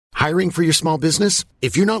Hiring for your small business?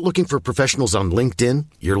 If you're not looking for professionals on LinkedIn,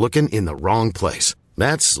 you're looking in the wrong place.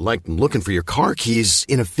 That's like looking for your car keys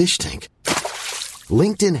in a fish tank.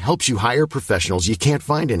 LinkedIn helps you hire professionals you can't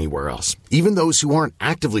find anywhere else, even those who aren't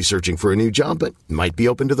actively searching for a new job but might be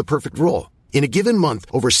open to the perfect role. In a given month,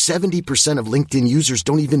 over 70% of LinkedIn users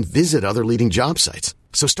don't even visit other leading job sites.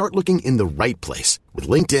 So start looking in the right place. With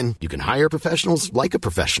LinkedIn, you can hire professionals like a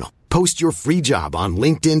professional. Post your free job on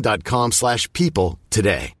linkedin.com/people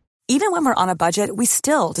today. Even when we're on a budget, we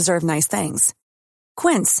still deserve nice things.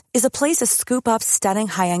 Quince is a place to scoop up stunning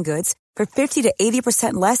high-end goods for 50 to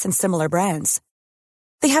 80% less than similar brands.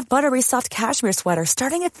 They have buttery soft cashmere sweaters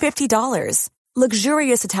starting at $50,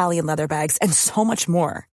 luxurious Italian leather bags, and so much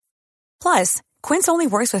more. Plus, Quince only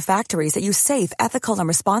works with factories that use safe, ethical, and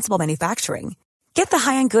responsible manufacturing. Get the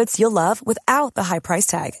high-end goods you'll love without the high price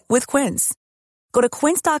tag with Quince. Go to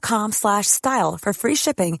quince.com/style for free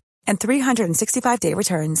shipping and 365-day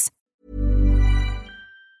returns.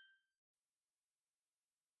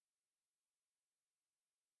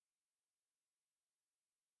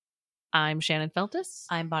 I'm Shannon Feltus.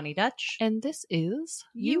 I'm Bonnie Dutch. And this is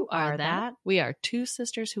You Are That. We are two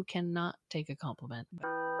sisters who cannot take a compliment.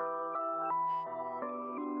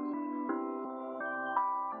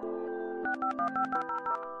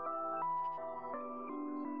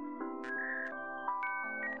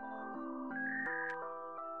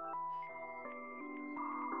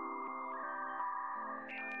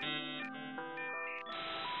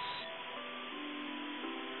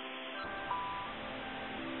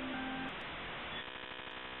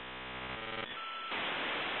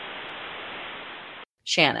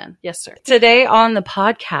 Shannon. Yes, sir. Today on the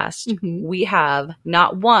podcast, we have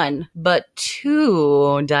not one, but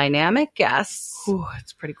two dynamic guests. Ooh,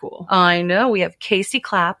 it's pretty cool. I know. We have Casey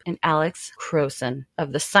Clapp and Alex Croson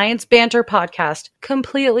of the Science Banter podcast,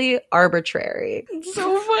 Completely Arbitrary. It's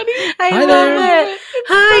so funny. I love it.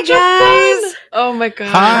 Hi, guys. Oh, my God.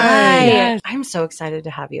 Hi. Yes. I'm so excited to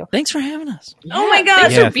have you. Thanks for having us. Oh, my God.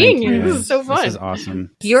 Thanks for being here. you. This is so fun. This is awesome.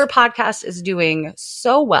 Your podcast is doing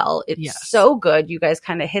so well. It's Yes. so good. You guys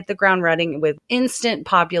kind of hit the ground running with instant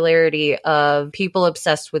popularity of people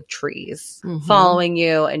obsessed with trees, following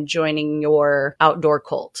you and joining your outdoor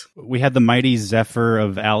cult. We had the mighty Zephyr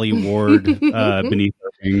of Allie Ward beneath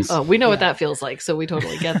our wings. Oh, we know what that feels like, so we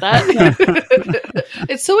totally get that.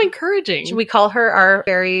 It's so encouraging. Should we call her our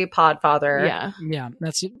fairy podfather? Yeah. Yeah,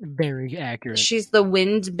 that's very accurate. She's the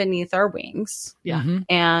wind beneath our wings, Yeah. Mhm.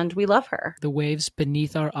 and we love her. The waves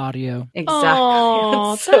beneath our audio. Exactly.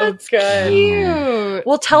 Oh, It's so that's good. cute.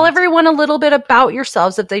 Well, tell everyone a little bit about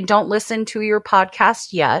yourselves. If they don't listen to your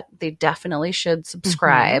podcast yet, they definitely should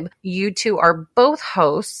subscribe. You two are both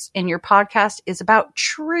hosts, and your podcast is about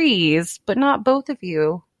trees, but not both of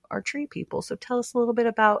you are tree people. So tell us a little bit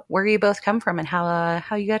about where you both come from and how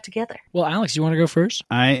you got together. Well, Alex, you want to go first?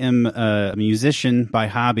 I am a musician by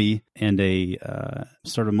hobby and a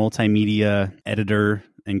sort of multimedia editor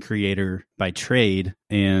and creator by trade.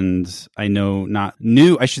 And I know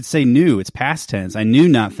it's past tense. I knew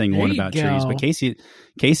nothing There one you about trees, go. but Casey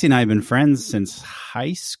and I have been friends since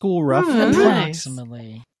high school, roughly. Nice.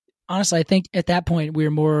 Approximately. Honestly, I think at that point we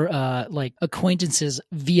were more like acquaintances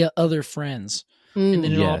via other friends. And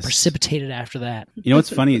then it all Yes. precipitated after that. You know what's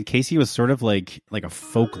funny? Casey was sort of like a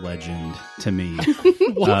folk legend to me,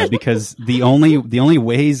 because the only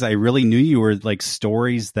ways I really knew you were like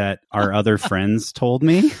stories that our other friends told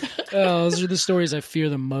me. Oh, those are the stories I fear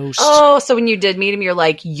the most. Oh, so when you did meet him, you're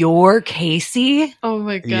like, you're Casey? Oh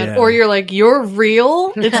my God. Yeah. Or you're like, you're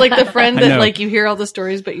real. It's like the friend I that know. like you hear all the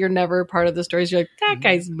stories, but you're never part of the stories. You're like, that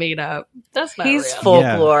guy's made up. That's not He's real.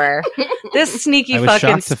 folklore. This sneaky I was fucking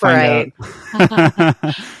shocked to sprite. find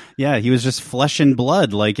out. Yeah, he was just flesh and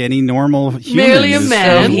blood like any normal human. Merely a It was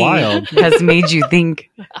man. so wild. Has made you think.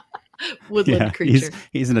 Woodland Yeah, creature.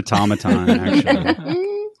 he's an automaton, actually.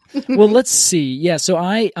 Well, let's see. Yeah, so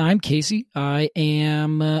I'm Casey.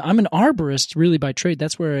 I'm an arborist really by trade.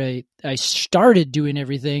 That's where I started doing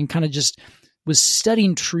everything, kind of just was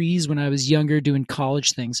studying trees when I was younger, doing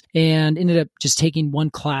college things, and ended up just taking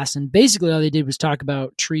one class. And basically all they did was talk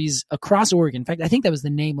about trees across Oregon. In fact, I think that was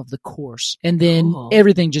the name of the course. And then Cool.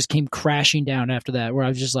 everything just came crashing down after that, where I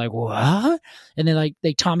was just like, what? And then like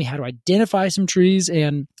they taught me how to identify some trees.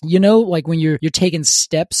 And you know, like when you're taking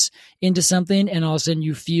steps into something and all of a sudden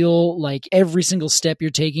you feel like every single step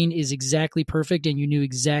you're taking is exactly perfect and you knew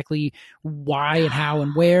exactly why and how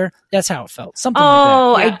and where. That's how it felt. Something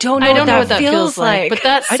Oh, like Yeah. I don't know, I don't know what that that feels like. but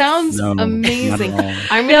that sounds No, not amazing. at all.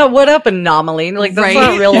 I'm Yeah, what up, anomaly? Like, that's Right?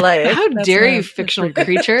 not real life. How That's dare not- you, that's fictional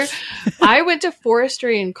pretty creature? I went to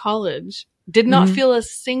forestry in college Did not Mhm. feel a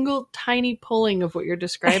single tiny pulling of what you're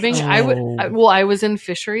describing. Oh. I was in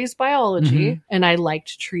fisheries biology Mhm. and I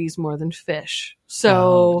liked trees more than fish.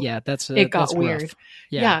 So yeah, it got that's weird. rough.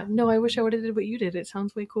 Yeah. No, I wish I would have did what you did. It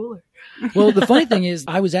sounds way cooler. Well, the funny thing is,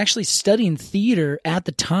 I was actually studying theater at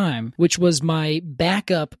the time, which was my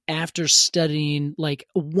backup after studying like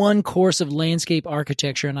one course of landscape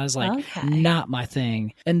architecture. And I was like, Okay. not my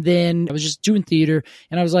thing. And then I was just doing theater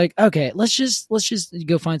and I was like, okay, let's just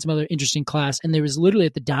go find some other interesting class. And there was literally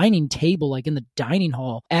at the dining table, like in the dining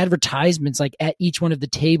hall, advertisements like at each one of the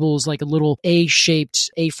tables, like a little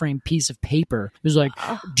A-shaped A-frame piece of paper. It was like,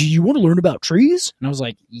 do you want to learn about trees? And I was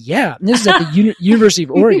like, yeah. And this is at the University of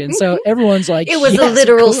Oregon. So everyone's like, It was yes, a of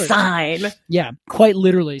literal course. sign. Yeah, quite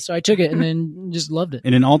literally. So I took it and then just loved it.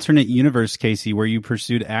 In an alternate universe, Casey, where you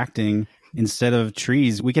pursued acting instead of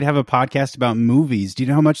trees, we could have a podcast about movies. Do you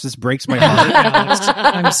know how much this breaks my heart? Alex,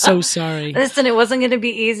 I'm so sorry. Listen, it wasn't going to be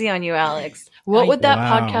easy on you, Alex. What would that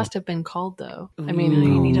Wow. podcast have been called, though? I You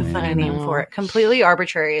mean, need a I funny name know. for it. Completely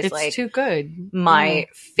arbitrary is It's like too good. my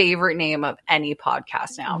favorite name of any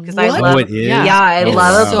podcast now because I What? love. Oh, it is? Yeah. Yeah, I It's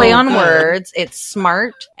love a so play on good. words. It's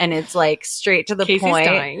smart and it's like straight to the Casey's point.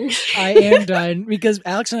 dying. I am dying because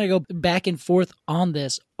Alex and I go back and forth on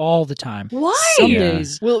this all the time. Why? Some Yeah.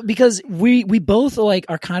 days, well, because we both like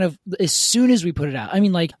are kind of as soon as we put it out. I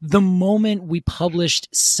mean, like the moment we published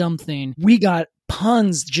something, we got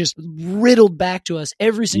puns just riddled back to us.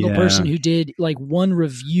 Every single Yeah. person who did like one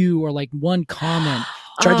review or like one comment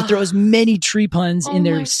tried to throw as many tree puns in Oh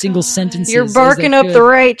their my single God. sentences. You're as barking they up could. the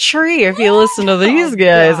right tree if you listen to these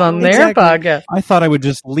guys on their Exactly. podcast. I thought I would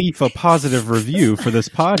just leave a positive review for this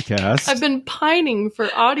podcast. I've been pining for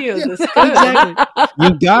audio this good. Exactly.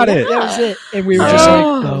 You got it. That was it. And we were just like,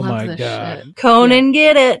 Oh, oh love my this God. shit. Conan,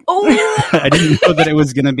 get it. Oh, I didn't know that it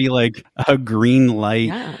was going to be like a green light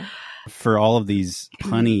yeah. for all of these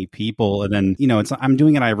punny people. And then, I'm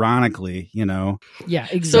doing it ironically, Yeah,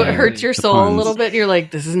 exactly. So it hurts your The soul a puns. little bit. And you're like,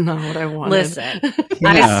 this is not what I wanted. Listen, Yeah.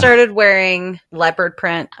 I started wearing leopard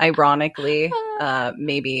print, ironically,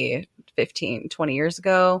 maybe 15, 20 years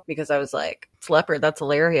ago because I was like, it's leopard. That's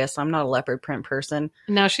hilarious. I'm not a leopard print person.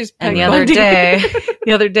 Now she's And Peg the other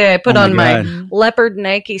Bundy. day, I put Oh my on my God. leopard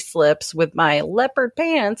Nike slips with my leopard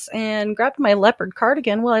pants and grabbed my leopard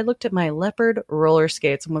cardigan. Well, I looked at my leopard roller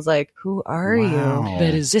skates and was like, who are you? Wow.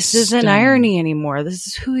 That is This isn't stunning. irony anymore. This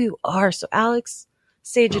is who you are. So, Alex,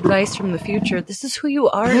 sage advice from the future. This is who you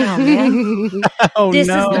are now, man. Oh, This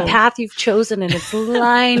no. is the path you've chosen, and it's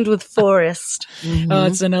lined with forest. Oh,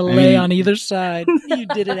 it's an LA mean- on either side. You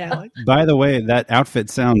did it, Alex. By the way, that outfit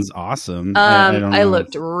sounds awesome. I don't I know.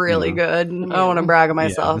 looked really Yeah. good. I don't want to brag on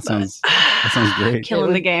myself, Yeah, that sounds great.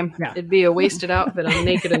 killing the game. It'd be a wasted outfit on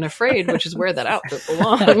Naked and Afraid, which is where that outfit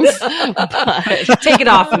belongs. But Take it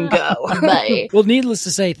off and go. bye. Well, needless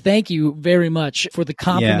to say, thank you very much for the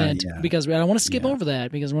compliment Yeah. because I don't want to skip over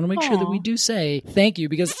that because I want to make sure that Aw. we do say thank you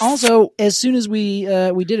because also as soon as we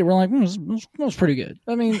did it, we're like, that was pretty good.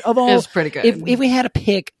 I mean, of all, It's pretty good. if we had to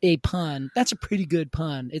pick a pun, that's a pretty good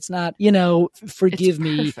pun. It's not, forgive It's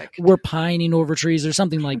me, perfect. we're pining over trees or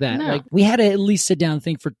something like that. No. Like we had to at least sit down and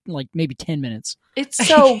think for like maybe 10 minutes. It's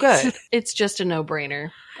so good. It's just a no-brainer.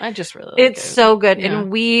 I just really like It's it. so good. Yeah.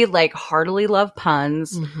 And we heartily love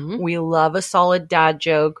puns. Mhm. We love a solid dad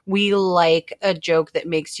joke. We like a joke that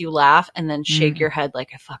makes you laugh and then shake your head like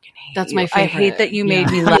I fucking hate That's you. my I favorite. hate that you made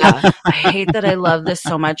Yeah. me laugh. I hate that I love this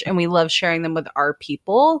so much. And we love sharing them with our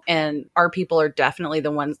people. And our people are definitely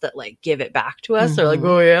the ones that give it back to us. They're like, Mhm.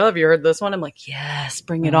 oh yeah, have you heard this one? I'm like, yes,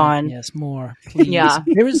 bring it on. Yes, more. Please. Yeah.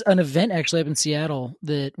 There was an event actually up in Seattle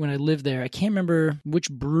that when I lived there, I can't remember which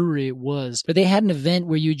brewery it was, but they had an event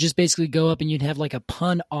where you just basically go up and you'd have a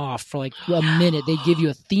pun off for a minute. They'd give you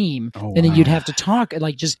a theme Oh, and then you'd wow. have to talk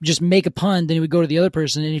and just make a pun. Then it would go to the other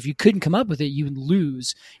person. And if you couldn't come up with it, you would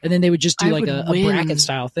lose. And then they would just do I would a win. bracket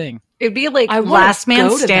style thing. It'd be I wanna last man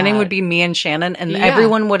go to standing that. would be me and Shannon, and Yeah.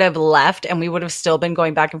 everyone would have left, and we would have still been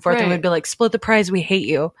going back and forth, and Right. we'd be like, split the prize, we hate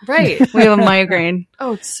you. Right. We have a migraine.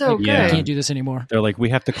 Oh, it's so Yeah. I good. can't do this anymore. They're like, we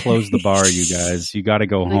have to close the bar, you guys. You got to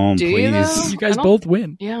go Like, home, do you, please. though? You guys I don't- both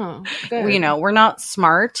win. Yeah. Well, we're not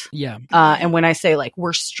smart. Yeah. And when I say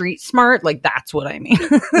we're street smart, that's what I mean.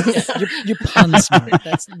 You're pun smart.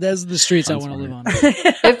 That's the streets I want to live on.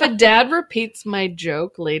 If a dad repeats my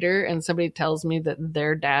joke later and somebody tells me that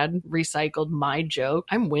their dad recycled my joke,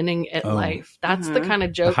 I'm winning at Oh. life. That's the Mhm. kind of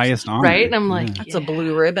The joke, highest honor. right? And I'm like, Yeah. That's a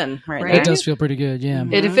blue ribbon right Right? It there. does feel pretty good. Yeah.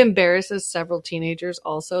 Mhm. And if it embarrasses several teenagers,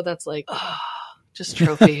 also, that's like, just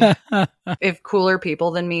trophy. If cooler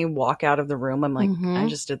people than me walk out of the room, I'm like, Mhm. I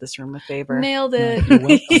just did this room a favor. Nailed it, You're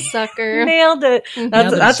welcome. sucker. Nailed it. Now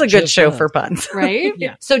That's a it's good just show us. for puns. Right?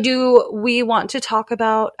 Yeah. So do we want to talk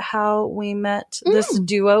about how we met this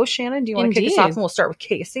duo, Shannon? Do you want to kick us off? Indeed. And we'll start with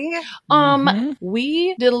Casey. Mhm.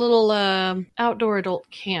 We did a little outdoor adult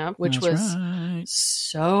camp, which That's was right.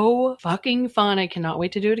 so fucking fun. I cannot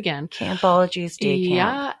wait to do it again. Campologies Day Camp.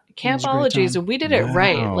 Yeah, It was a great Campologies, time. and we did it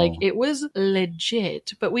right. Wow. Like it was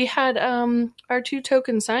legit. But we had our two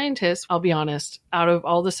token scientists. I'll be honest, out of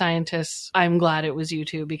all the scientists, I'm glad it was you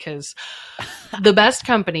two because the best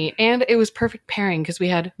company, and it was perfect pairing because we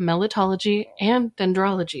had melitology and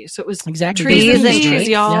dendrology. So it was Exactly. trees Bees and and bees, trees.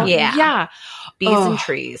 y'all. Yeah. Yeah. Bees Oh. and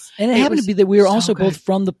trees. And it It happened was to be that we were so also both good.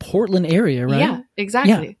 from the Portland area, right? Yeah,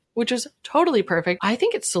 exactly. Which is totally perfect. I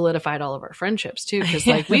think it solidified all of our friendships too, because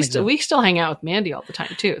like we still hang out with Mandy all the time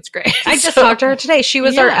too. It's great. I just So- talked to her today. She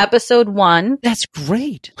was our Yeah. episode 1. That's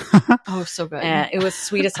great. Oh, so good. And it was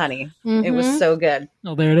sweet as honey. It Mhm. was so good.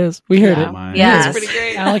 Oh, there it is. We heard Yeah. it. My- Yes. It's pretty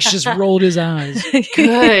great. Alex just rolled his eyes.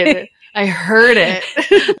 Good. I heard it.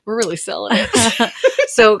 We're really selling it.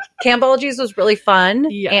 So Campologies was really fun.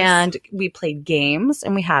 Yes. And we played games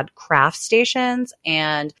and we had craft stations.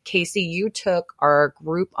 And Casey, you took our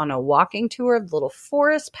group on a walking tour of the little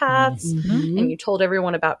forest paths. Mhm. And you told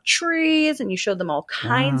everyone about trees and you showed them all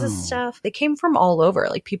kinds of Wow. stuff. They came from all over.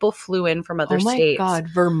 Like people flew in from other Oh my states. God,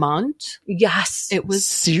 Vermont. Yes. It was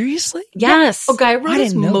Seriously? Yes. a guy rode I his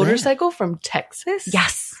didn't know that. motorcycle from Texas.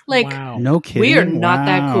 Yes. Like Wow. No kidding. we are not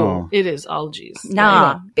that Wow. cool. It is all G's.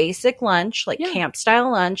 Nah, basic lunch, like Yeah. camp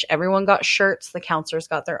style lunch. Everyone got shirts. The counselors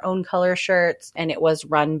got their own color shirts, and it was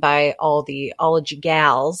run by all the ology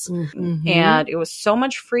gals. Mhm. And it was so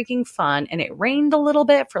much freaking fun. And it rained a little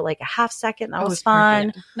bit for like a half second. That Oh, was it's fun.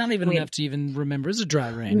 perfect. Not even We- enough to even remember. It's a dry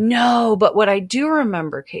rain. No, but what I do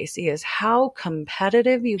remember, Casey, is how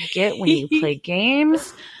competitive you get when you play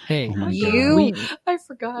games. Hey, Oh my You- we- I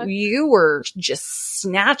forgot. You were just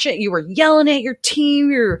snatching. You were yelling at your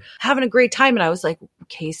team. You're having a great time. And I was like,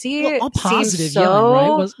 Casey, well, all it seems positive so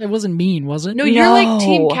yelling, right? It wasn't mean, was it? No, you're like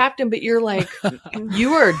team No. captain, but you're like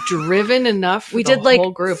you are driven enough. For we the did like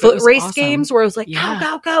whole group. It foot was race awesome. games where I was like, Yeah.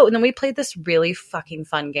 go, go, go. And then we played this really fucking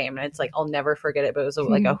fun game. And it's like, I'll never forget it. But it was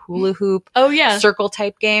like a hula hoop Oh yeah, circle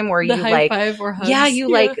type game where the you high like, five or hugs. yeah,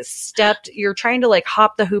 you like stepped, you're trying to like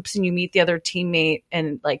hop the hoops and you meet the other teammate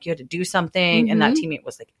and like you had to do something and that teammate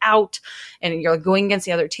was like out and you're like going against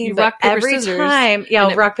the other team. You But rock, paper, every scissors, time, yeah,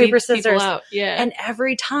 and it rock, paper, beats people scissors. out. Yeah, And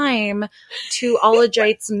every time two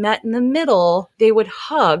ologites met in the middle, they would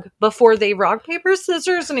hug before they rock, paper,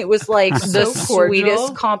 scissors. And it was like the So cordial.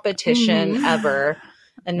 sweetest competition Mhm. ever.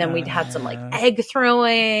 And then we'd had some like egg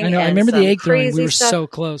throwing. I know. I and remember the some egg throwing. We crazy were stuff. so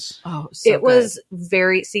close. oh, so It was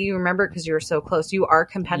very, see, you remember because you were so close. You are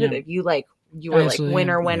competitive. You were Absolutely, like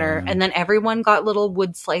winner, yeah. winner. Yeah. And then everyone got little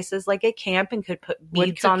wood slices like at camp and could put Wood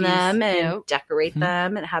beads on cookies, them and yep. decorate Hmm.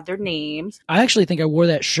 them and have their names. I actually think I wore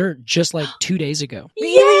that shirt just like 2 days ago.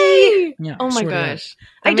 Yay! Yeah. Oh I my swear to God. gosh,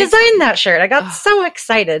 I designed that shirt. I got so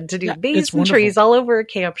excited to do Yeah, bees it's and wonderful. trees all over a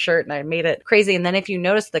camp shirt and I made it crazy. And then if you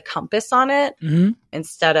notice the compass on it, Mhm.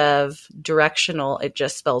 instead of directional, it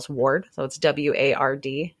just spells ward. So it's WARD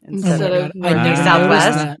Oh instead my Instead of God. of I never noticed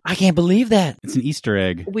Southwest. that. I can't believe that. It's an Easter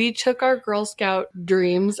egg. we took our Girl Scout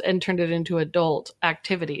dreams and turned it into adult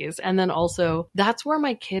activities, and then also that's where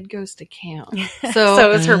my kid goes to camp.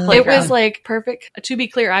 So it's her It It playground. was like perfect. To be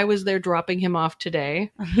clear, I was there dropping him off today,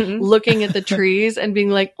 Mhm. looking at the trees and being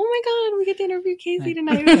like, "Oh my god, we get to interview Casey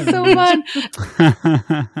tonight! It was so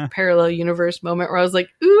fun!" Parallel universe moment where I was like,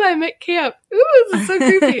 "Ooh, I'm at camp. Ooh, this is so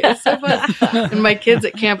creepy. It's so fun." And my kids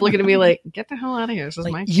at camp looking at me like, "Get the hell out of here! This is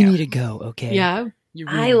Like, my you camp." need to go, okay? Yeah, You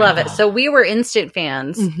I really love need it. to So we were instant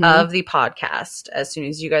fans Mhm. of the podcast. As soon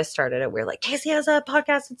as you guys started it, we were like, Casey has a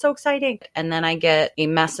podcast. It's so exciting. And then I get a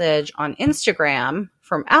message on Instagram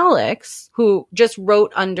from Alex, who just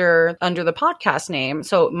wrote under the podcast name.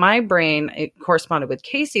 So my brain, it corresponded with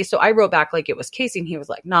Casey. So I wrote back like it was Casey, and he was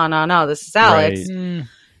like, no, this is Alex. Right. Mm.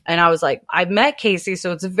 And I was like, I met Casey,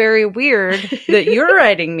 so it's very weird that you're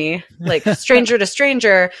writing me like stranger to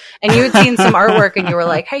stranger. And you had seen some artwork and you were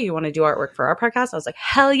like, hey, you want to do artwork for our podcast? I was like,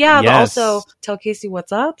 hell yeah. Yes. But also tell Casey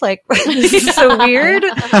what's up. Like, this is so weird.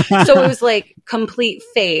 So it was like complete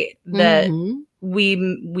fate that Mhm.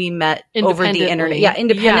 we met over the internet. Independently. Yeah,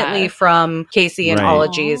 independently Yeah. from Casey and Right.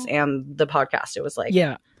 Ologies and the podcast. It was like,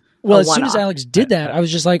 Yeah. Well, a as soon as one-off. Alex did that, I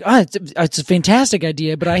was just like, it's a fantastic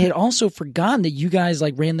idea. But I had also forgotten that you guys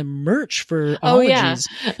like ran the merch for Oh, yeah. Ologies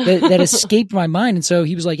that escaped my mind. And so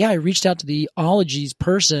he was like, yeah, I reached out to the Ologies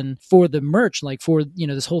person for the merch, like for,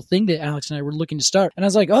 this whole thing that Alex and I were looking to start. And I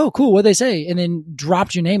was like, oh, cool. What'd they say? And then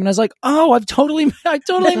dropped your name. And I was like, oh, I totally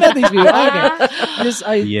met these people. Okay. It's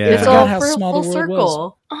Forgot all how full small the world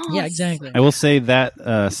circle. Yeah, exactly. I will say that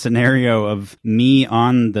scenario of me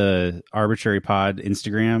on the Arbitrary Pod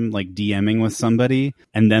Instagram, like DMing with somebody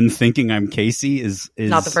and them thinking I'm Casey is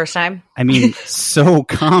Not the first time. I mean, so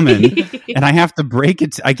common, and I have to break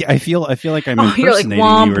it. I feel like I'm You're like, impersonating you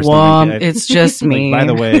womp, or womp. something. It's just me. By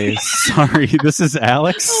the way, sorry, this is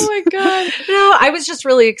Alex. Oh my God. No, I was just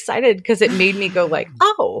really excited because it made me go like,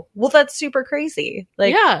 oh, well, that's super crazy.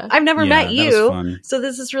 Like, Yeah. I've never Yeah, met that was you. fun. So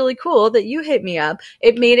this is really cool that you hit me up.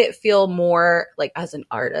 It made it feel more like, as an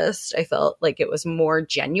artist, I felt like it was more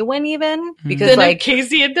genuine even because Then like,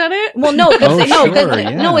 Casey had done it. well, no, Oh, sure,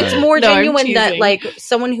 no, it's more No, I'm genuine that teasing. like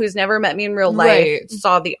someone who's never met me in real life Right.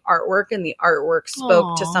 saw the artwork and the artwork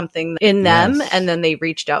spoke to Aw. something in them. Yes. And then they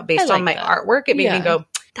reached out based I on my like that. artwork. It made me Yeah. go,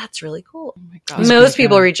 that's really cool. Oh my God. Most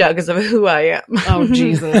people reach out because of who I am. Oh,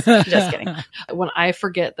 Jesus. Just kidding. When I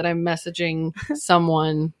forget that I'm messaging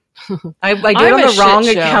someone, I do I'm it on a the wrong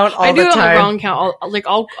shit show. account all I do the it on time. the wrong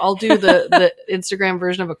account. I'll do the Instagram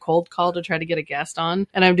version of a cold call to try to get a guest on,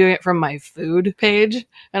 and I'm doing it from my food page,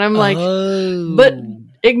 and I'm like, Oh. but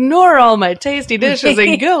ignore all my tasty dishes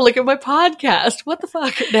and go look at my podcast. What the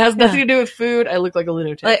fuck? It has nothing to do with food. I look like a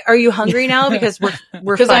lunatic. Like, are you hungry now? Because we're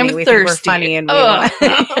 'Cause funny. I'm We think we're thirsty. funny and we Ugh.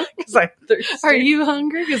 want. 'Cause I'm thirsty. Are you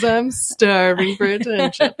hungry? Because I'm starving for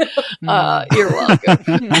attention. Mm. You're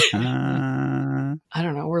welcome. Uh, I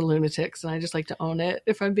don't know. We're lunatics, and I just like to own it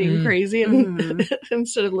if I'm being Mm. crazy, and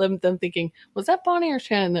instead of them thinking, "Was that Bonnie or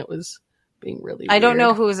Shannon that was being really?" I don't know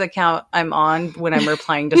weird?" whose account I'm on when I'm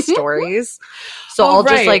replying to stories. So Oh, I'll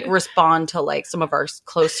just right. like respond to like some of our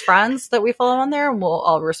close friends that we follow on there, and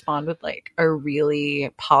I'll respond with like a really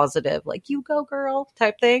positive, like "you go girl"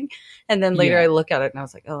 type thing. And then later Yeah. I look at it and I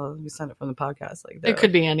was like, oh, we signed up from the podcast. Like It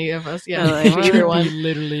could be any of us. Yeah, Oh, like, either Could one. be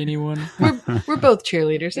literally anyone. We're both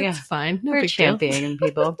cheerleaders. It's Yeah. fine. No we're big deal. championing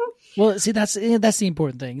people. Well, see, that's the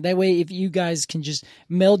important thing. That way, if you guys can just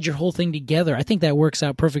meld your whole thing together, I think that works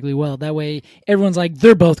out perfectly well. That way, everyone's like,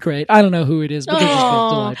 they're both great. I don't know who it is, but they're just both Aw.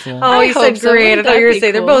 delightful. Oh, I you hope said so. great. I Wouldn't thought you were that be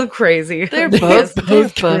saying they're cool? both crazy. They're Both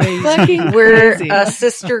both crazy. fucking We're crazy. a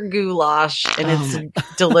sister goulash, and Oh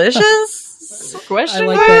it's delicious. I Question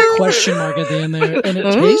like mark? that question mark at the end there, and it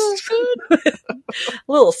tastes good.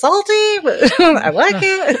 A little salty, but I like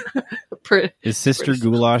it. is Sister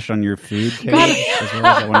Goulash on your food page God. as well? Is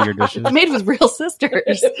that one of your dishes? It's made with real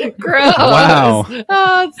sisters. Gross. Wow.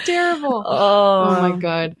 Oh, it's terrible. Oh, Oh my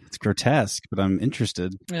God. It's grotesque, but I'm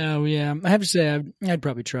interested. Oh yeah, I have to say, I'd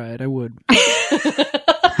probably try it. I would.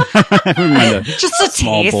 I wouldn't mind a Just a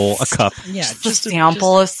small taste. bowl, a cup. Yeah, Just a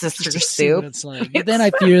sample of sister just to see what soup. it's like. But then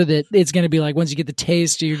I fear that it's going to be like once you get the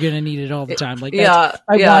taste, you're going to need it all the time. Like that's, Yeah,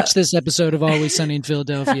 I watched this episode of Always Sunny in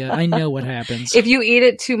Philadelphia. I know what happens. If you eat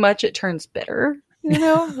it too much, it turns bitter. You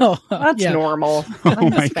know, Oh, that's yeah. normal. Oh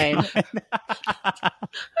my That's fine. God.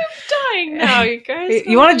 Dying now, you guys.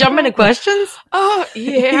 You want to jump into questions? Oh,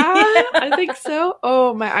 yeah. I think so.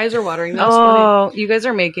 Oh, my eyes are watering. That was funny. Oh, you guys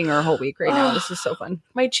are making our whole week right now. This is so fun.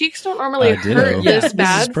 My cheeks don't normally Ditto. hurt Yeah, this this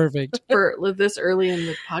bad is perfect. for this early in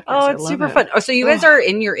the podcast. Oh, I it's love super it. fun. Oh, so you guys Oh. are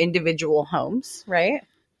in your individual homes, right?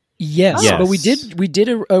 Yes, Yes. but we did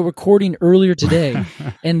a recording earlier today,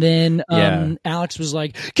 and then Yeah. Alex was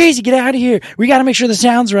like, "Casey, get out of here! We got to make sure the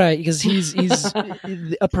sound's right," because he's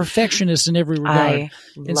a perfectionist in every regard. I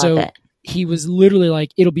And love so it. he was literally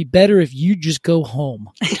like, "It'll be better if you just go home."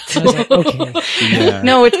 And I was like, "Okay." Yeah.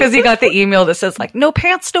 No, it's because he got the email that says like, "No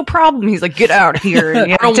pants, no problem." He's like, "Get out of here!" And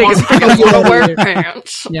he had I to don't take want his I don't pants want off. to wear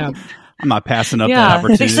pants. Yeah, I'm not passing up that Yeah,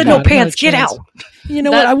 opportunity. they said no Not a pants. Get chance. out. you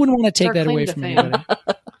know That- what? I wouldn't want to take our that away claim to from fame. anybody.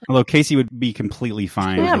 Although Casey would be completely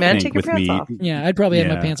fine. Yeah, I man, think, take your with pants me. off. Yeah, I'd probably have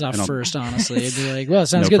my Yeah, pants off I don't- first. Honestly, I'd be like, "Well, it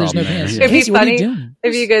sounds No good. There's no problem pants." there. It'd be Casey, what are you funny doing?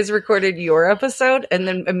 if you guys recorded your episode and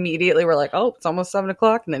then immediately were like, "Oh, it's almost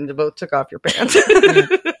 7:00," and then you both took off your pants. They're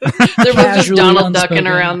both just Casually Donald ducking unspoken.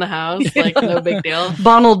 around the house, like no big deal.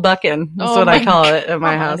 Bonald bucking. That's Oh what I my call it at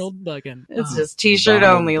my house. Arnold Buchan. It's Oh. just t-shirt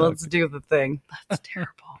Bonald only. buck. Let's do the thing. That's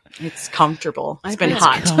terrible. It's comfortable. It's I been bet.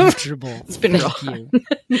 hot. Comfortable. It's been Thank real.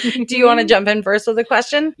 you. Do you want to jump in first with the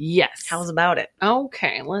question? Yes. How's about it?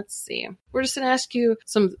 Okay, let's see. We're just going to ask you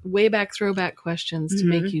some way back throwback questions to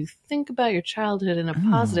make you think about your childhood in a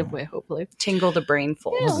positive way, hopefully. Tingle the brain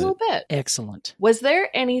full. Yeah, a little bit. Excellent. Was there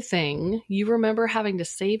anything you remember having to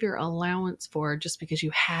save your allowance for just because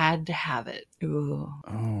you had to have it? Ooh.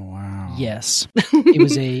 Oh wow. Yes. It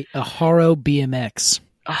was a Haro BMX.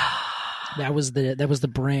 That was the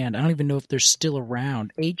brand. I don't even know if they're still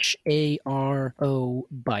around. HARO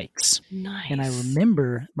bikes. Nice. And I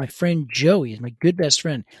remember my friend Joey, my good best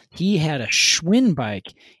friend, he had a Schwinn bike.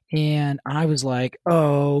 And I was like,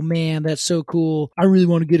 oh man, that's so cool. I really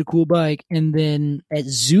want to get a cool bike. And then at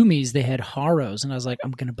Zoomies, they had Haros. And I was like,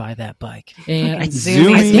 I'm going to buy that bike. And I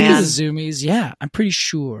Zoomies, think man. it was Zoomies. Yeah, I'm pretty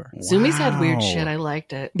sure. Zoomies had weird Wow. shit. I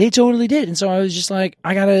liked it. They totally did. And so I was just like,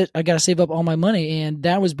 I gotta save up all my money. And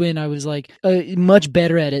that was when I was like much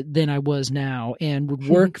better at it than I was now, and would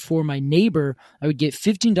work for my neighbor. I would get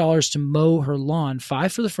 $15 to mow her lawn,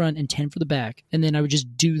 5 for the front and 10 for the back. And then I would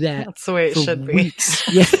just do that That's the way it for should be. weeks.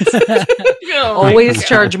 Yeah. Always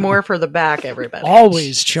charge more for the back, everybody.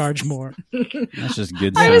 Always charge more. That's just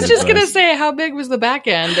good. I was sound just going to advice. say, how big was the back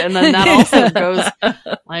end? And then that also goes,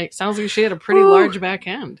 like, sounds like she had a pretty large back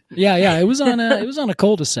end. Yeah. It was on a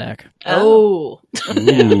cul-de-sac. Oh.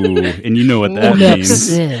 Ooh, and you know what that Enough means.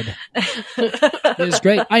 said. It was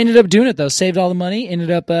great. I ended up doing it though. Saved all the money. Ended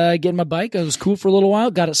up getting my bike. It was cool for a little while.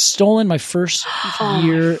 Got it stolen my first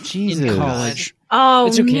year in Jesus. college. Oh,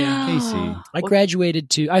 It's okay, no. Casey. I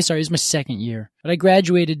graduated it was my second year, but I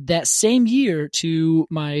graduated that same year to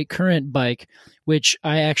my current bike, which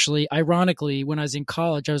I actually, ironically, when I was in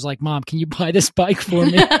college, I was like, Mom, can you buy this bike for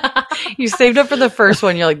me? You saved up for the first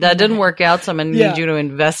one. You're like, that didn't work out, so I'm going to Yeah. need you to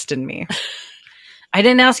invest in me. I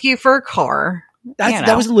didn't ask you for a car.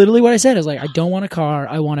 That was literally what I said. I was like, I don't want a car.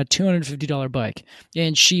 I want a $250 bike.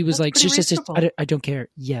 And she was That's like, pretty she just, reasonable. I don't care.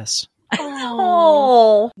 Yes.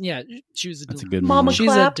 Oh, Yeah. She was That's a delight. good Mama mom. She's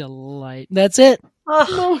clap. a delight. That's it.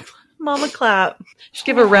 oh. Mama clap. Just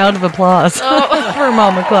give a round of applause Oh. for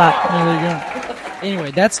Mama clap. There you go.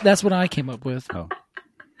 Anyway, that's what I came up with. Oh.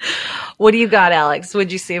 What do you got, Alex?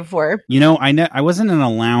 What'd you save for? You know, I wasn't an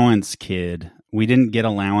allowance kid. We didn't get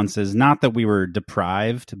allowances. Not that we were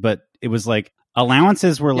deprived, but it was like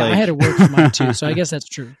allowances were Yeah, like I had to work for mine too, so I guess that's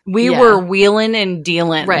true. We Yeah. were wheeling and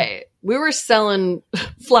dealing. Right. We were selling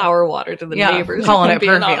flower water to the Yeah, neighbors. calling if I'm it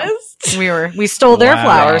being perfume. honest. We stole their Wow.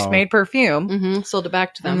 flowers, made perfume, Mm-hmm. Sold it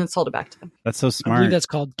back to and them. then sold it back to them. that's so I believe smart. that's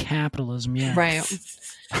called capitalism. Yeah. Right.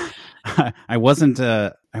 I wasn't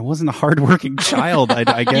a hardworking child.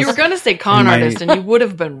 I guess You were going to say con in my- artist, and you would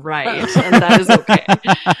have been right, and that is okay.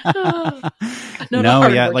 Not a no,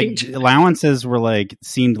 yeah, hardworking like child. allowances were like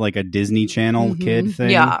seemed like a Disney Channel Mhm. kid thing.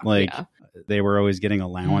 Yeah. like Yeah. they were always getting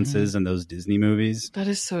allowances in those Disney movies. That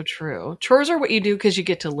is so true. Chores are what you do because you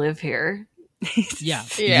get to live here. Yeah.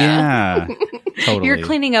 Yeah, totally. You're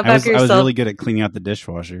cleaning up I was, after I was yourself. really good at cleaning out the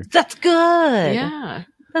dishwasher. That's good. Yeah.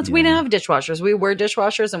 We Yeah. didn't have dishwashers. We were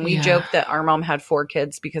dishwashers, and we Yeah. joked that our mom had 4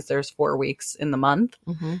 kids because there's 4 weeks in the month,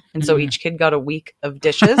 Mm-hmm. and so Mhm. each kid got a week of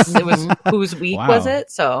dishes. It was whose week Wow. was it?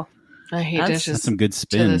 So I hate That's- dishes That's some good to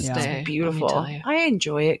spin. this Yeah. day. let me beautiful. tell you. I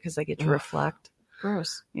enjoy it because I get to Ugh. reflect.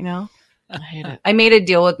 Gross. You know, I hate it. I made a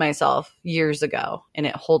deal with myself years ago, and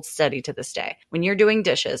it holds steady to this day. When you're doing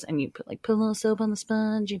dishes and you put a little soap on the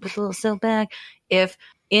sponge, you put the little soap back. If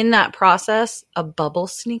in that process a bubble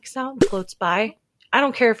sneaks out and floats by, I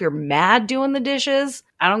don't care if you're mad doing the dishes.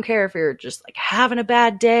 I don't care if you're just like having a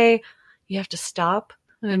bad day. You have to stop.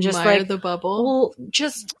 And just admire like, the bubble. Well,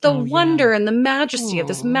 just the Oh, yeah. wonder and the majesty of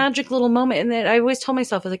this Aw. magic little moment. And then I always tell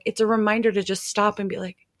myself, like, it's a reminder to just stop and be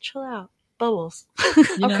like, chill out, bubbles.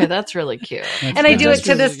 You know? Okay, that's really cute. That's And I do it That's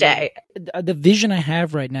to really this good. day. The vision I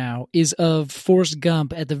have right now is of Forrest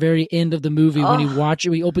Gump at the very end of the movie when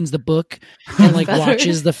he opens the book and like Feathers.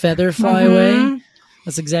 watches the feather fly Mhm. away.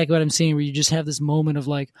 That's exactly what I'm seeing, where you just have this moment of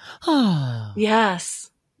like, ah. Yes.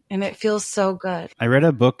 And it feels so good. I read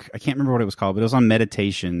a book. I can't remember what it was called, but it was on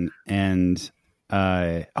meditation. And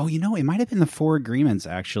it might have been the 4 Agreements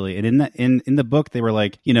actually. And in the book, they were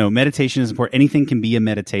like, meditation is important. Anything can be a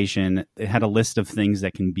meditation. It had a list of things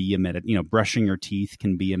that can be a brushing your teeth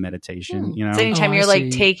can be a meditation. So anytime Oh, I you're like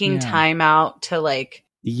see. taking Yeah. time out to like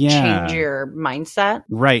yeah, change your mindset.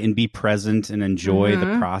 right, and be present and enjoy the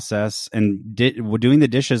Mhm. process. And doing the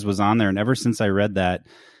dishes was on there. And ever since I read that,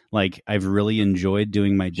 like I've really enjoyed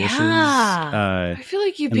doing my dishes. Yeah. I feel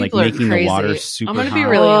like you and, like, people are making the crazy. water super I'm gonna be hot.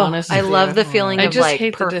 really Oh, honest. I with love you. the feeling I of just like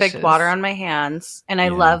hate the perfect dishes. water on my hands. And I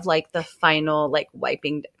Yeah. love like the final like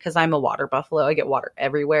wiping because I'm a water buffalo. I get water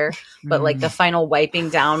everywhere. But like the final wiping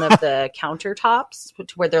down of the countertops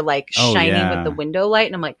to where they're like Oh, shining yeah. with the window light.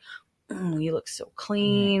 And I'm like, you look so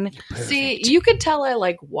clean. See, you could tell I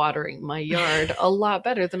like watering my yard a lot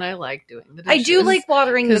better than I like doing the dishes. I do like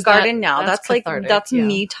watering the 'Cause garden that- now. that's That's cathartic, that's yeah.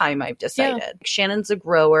 me time, I've decided. Shannon's a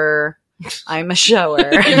grower. I'm a shower.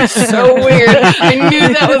 You're so weird. I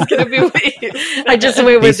knew that was going to be weird. I just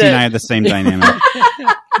went with Casey and I it. have the same dynamic.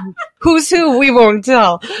 Who's who? We won't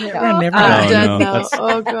tell. I never I'm Oh, dead no, now. that's-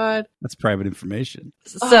 Oh god. That's private information.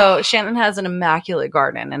 So Shannon has an immaculate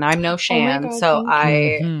garden, and I'm no Shan. God, So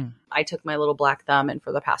thank Mhm. I took my little black thumb, and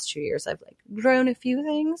for the past 2 years, I've like grown a few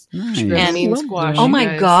things. Nice. And And- squash. Oh you my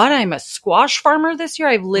guys. god, I'm a squash farmer this year.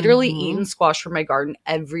 I've literally Mhm. eaten squash from my garden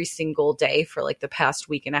every single day for like the past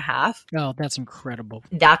week and a half. Oh, that's incredible.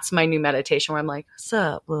 That's my new meditation where I'm like, "What's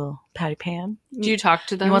up, little Patty Pan? Do you talk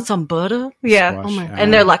to them? You want some butter?" Yeah. Squash, Oh my-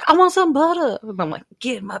 And they're like, "I want some butter." And I'm like,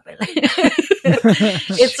 "Get him up."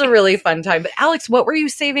 It's a really fun time. But Alex, what were you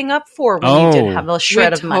saving up for when you didn't have a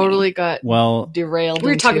shred we of money? totally got well, derailed. We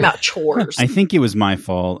were talking into- about chores. I think it was my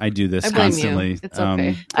fault. I do this I blame constantly. you. It's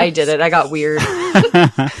okay. I did it. I got weird.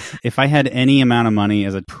 If I had any amount of money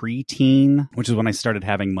as a preteen, which is when I started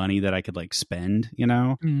having money that I could like spend, you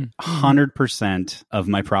know, Mm. 100% of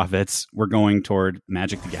my profits were going toward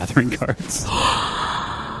Magic the Gathering cards.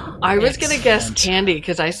 I was gonna guess Excellent. candy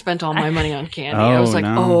because I spent all my money on candy. I was Oh, like,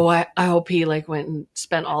 no. I hope he like went and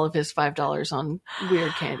spent all of his $5 on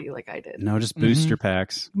weird candy like I did. No, just booster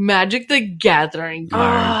packs. Magic the Gathering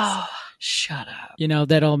cards. Oh, Shut up. You know,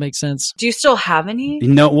 that all makes sense. do you still have any?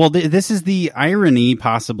 No, well, this is the irony,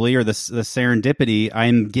 possibly, or the serendipity.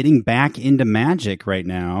 I'm getting back into Magic right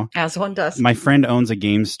now. As one does. My friend owns a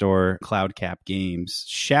game store, Cloudcap Games.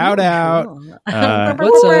 Shout out.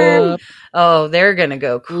 What's up? Oh, they're gonna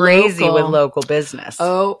go crazy Local. with local business.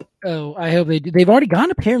 Oh, Oh, I hope they do. They've already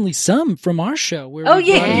gone apparently some from our show. Where Oh we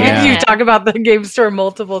yeah. brought- Yeah. You talk about the game store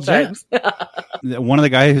multiple Yeah. times. One of the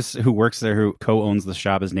guys who works there, who co-owns the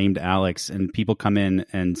shop, is named Alex, and people come in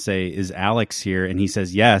and say, "Is Alex here?" And he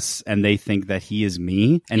says, "Yes," and they think that he is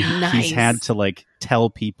me, and Nice. he's had to like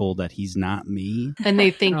tell people that he's not me. and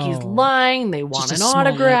they think he's Oh. lying. They want Just an a small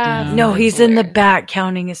autograph. letdown. No, It's he's in the weird. back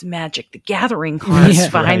counting his Magic the Gathering cards Yeah.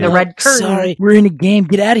 behind Right. the red curtain. Sorry, we're in a game.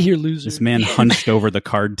 Get out of here, loser. This man hunched over the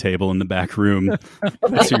card table in the back room.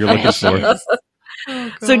 That's what you're looking for.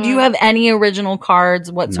 Oh, So do you God. have any original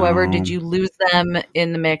cards whatsoever? No. Did you lose them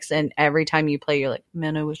in the mix? And every time you play, you're like,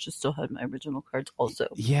 man, I wish I still had my original cards also.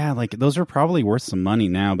 Yeah, like those are probably worth some money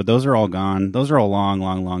now, but those are all gone. Those are all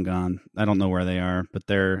long gone. I don't know where they are, but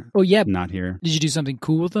they're Oh yeah. not here. Did you do something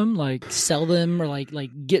cool with them, like sell them or like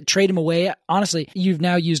trade them away? Honestly, you've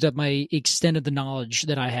now used up my extended the knowledge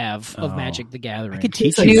that I have of Oh. Magic the Gathering. I could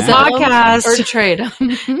teach New you that. podcast. or trade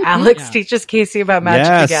them? Alex Yeah. teaches Casey about Magic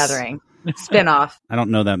Yes. the Gathering. Spinoff. I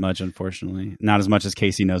don't know that much, unfortunately. Not as much as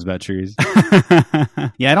Casey knows about trees.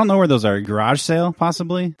 Yeah, I don't know where those are. Garage sale,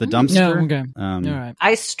 possibly? The No, dumpster? okay. Um, All right.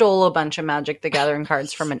 I stole a bunch of Magic the Gathering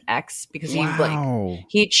cards from an ex because wow.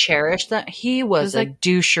 he cherished them. He was Does a that-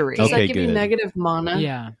 douchery. Does Okay, that give you good. negative mana?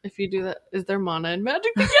 Yeah. If you do that, is there mana in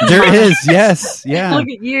Magic the There is, yes. Yeah. Look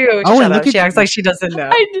at you. Oh, Shut and up. look at- She acts like she doesn't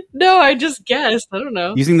know. No, I just guessed. I don't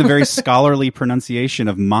know. Using the very scholarly pronunciation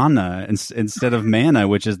of mana instead of mana,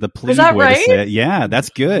 which is the plebe that way right? to say it. Yeah, that's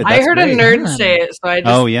good. I That's heard great. a nerd Yeah. say it, so I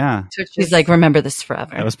just Oh, yeah. took She's his- like, remember this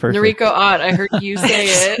forever. That was perfect. Noriko Odd. I heard you say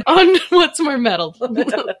it on What's More Metal.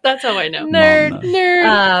 That's how I know. Nerd. Mama.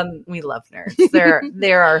 Nerd. We love nerds.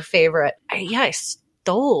 They're our favorite. I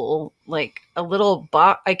stole like a little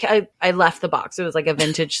box. I left the box. It was like a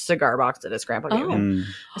vintage cigar box that his grandpa gave Oh. him.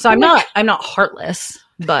 Mm. So I'm not heartless,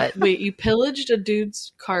 but Wait, you pillaged a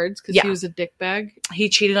dude's cards because Yeah. he was a dickbag? he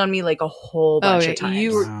cheated on me like a whole bunch of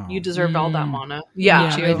times. Wow. you deserved all that Mm. mana. Yeah,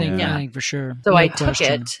 Didn't I you? think Yeah. I think for sure. So No I took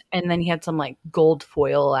question. it, and then he had some like gold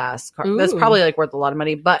foil ass card. That's Ooh. probably like worth a lot of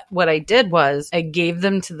money. But what I did was I gave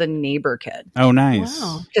them to the neighbor kid Oh, nice.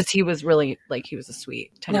 Wow. because he was really like he was a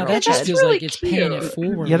sweet 10-year-old Now that just That's feels really like it's paying it cute.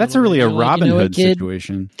 forward. Yeah, that's a really a little bit. You're like, Robin you know what, Hood kid?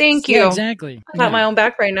 situation. Thank Yeah, you. exactly. I pat my own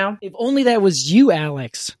back right now. If only that was you,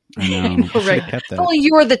 Alex. I know. I should Right. have kept If that. only you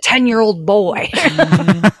were the 10-year-old boy.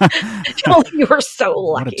 If only you were so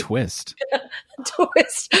What a lucky. twist.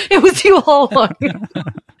 Twist. It was you all along.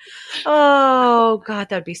 Oh God,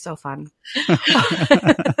 that'd be so fun.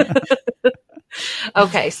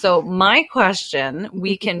 Okay, so my question,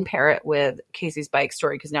 we can pair it with Casey's bike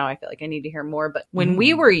story because now I feel like I need to hear more. But when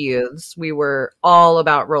we were youths, we were all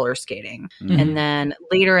about roller skating. And then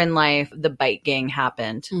later in life, the bike gang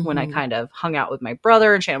happened when I kind of hung out with my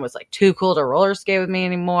brother, and Shannon was like too cool to roller skate with me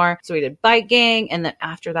anymore. So we did bike gang. And then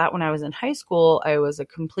after that, when I was in high school, I was a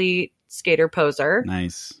complete skater poser.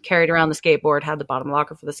 Nice. Carried around the skateboard, had the bottom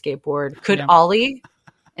locker for the skateboard, could ollie.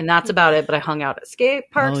 And that's about it. But I hung out at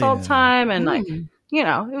skate parks all the time. And like, you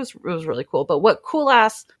know, it was really cool. But what cool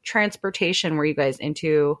ass transportation were you guys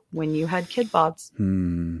into when you had kid bods?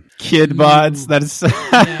 Kid bods. That is.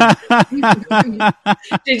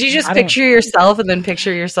 Did you just picture yourself and then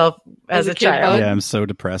picture yourself as a child? Yeah, I'm so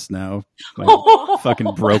depressed now. My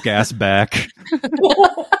fucking broke ass back.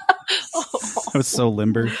 I was so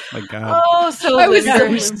limber. My God. Oh, so I was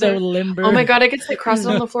so limber. Oh my God, I get to sit crossed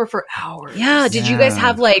on the floor for hours. Yeah. Did you guys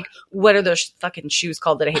have like, what are those fucking shoes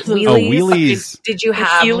called that I hate? Wheelies? Oh, wheelies. Did you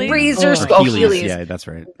have razor Heelys. Yeah, that's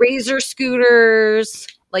right. razor scooters?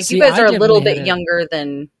 Like See, you guys I are a little bit definitely had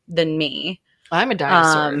younger than me. I'm a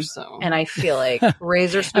dinosaur, so. And I feel like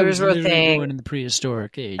razor I was scooters were a literally thing. born in the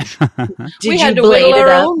prehistoric age. We had to wheel our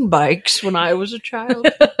own bikes when I was a child.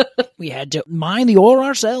 We had to mine the ore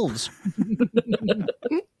ourselves.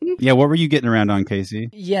 Yeah, what were you getting around on, Casey?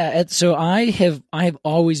 Yeah, so I have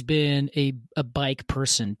always been a bike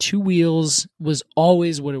person. Two wheels was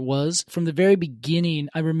always what it was. From the very beginning,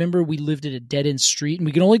 I remember we lived at a dead-end street, and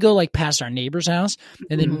we could only go like past our neighbor's house.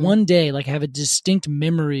 And then one day, like I have a distinct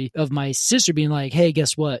memory of my sister being like, "Hey,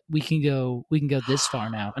 guess what? We can go this far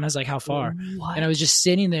now." And I was like, "How far?" What? And I was just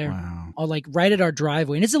sitting there, Wow. like right at our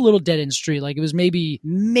driveway, and it's a little dead-end street. Like it was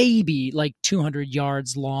maybe like 200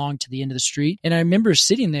 yards long to the end of the street. And I remember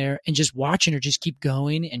sitting there and just watching her just keep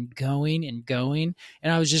going and going and going.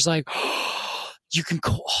 And I was just like, you can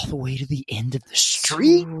go all the way to the end of the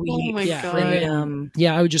street? Oh my Yeah. God.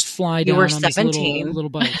 Yeah, I would just fly You down were on this 17. little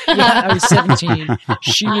bike. Yeah, I was 17.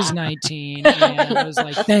 She was 19. And I was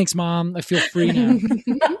like, thanks, Mom. I feel free now.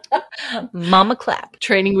 Mama clap.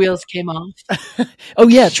 Training wheels came off. Oh,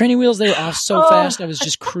 yeah. Training wheels, they were off so fast. I was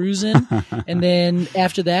just cruising. And then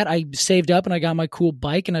after that, I saved up and I got my cool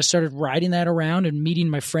bike and I started riding that around and meeting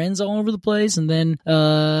my friends all over the place. And then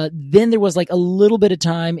there was like a little bit of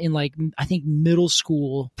time in like, I think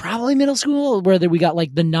probably middle school, where we got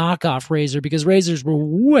like the knockoff razor because razors were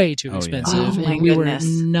way too expensive. Oh, my and we goodness.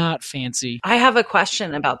 were not fancy. I have a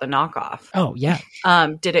question about the knockoff. Oh, yeah.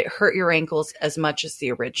 Did it hurt your ankles as much as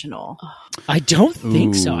the original? I don't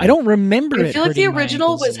think so. Ooh. I don't remember it. I feel like the hurting my original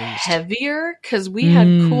ankles was at least. heavier because we had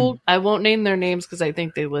cool. I won't name their names because I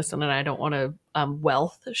think they listen and I don't want to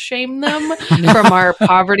wealth shame them from our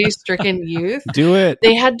poverty-stricken youth. Do it.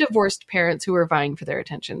 They had divorced parents who were vying for their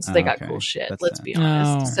attention, so they got okay. cool shit. That's Let's sad. be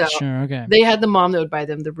honest. Oh, So sure. Okay. they had the mom that would buy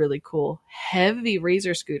them the really cool, heavy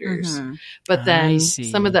razor scooters. But I then see.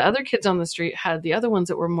 some of the other kids on the street had the other ones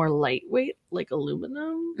that were more lightweight, like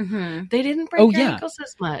aluminum. They didn't break your yeah. ankles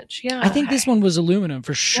as much. Yeah. I think this one was aluminum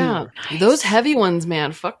for sure. Yeah. Those heavy ones,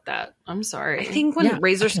 man, fuck that. I'm sorry. I think when Yeah,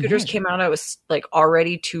 razor I can scooters imagine. came out, I was like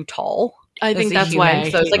already too tall. I think as a that's human, why.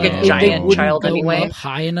 so it's like a Oh. giant wouldn't child go anyway. up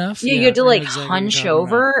high enough. Yeah, you had to like I know exactly what hunch you're talking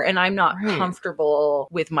about. over, and I'm not Right. comfortable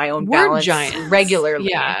with my own We're balance giants. regularly.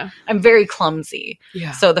 Yeah. I'm very clumsy.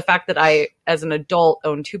 Yeah. So the fact that I, as an adult,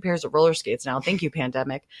 own 2 pairs of roller skates now, thank you,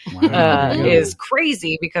 pandemic, Wow. There you go. is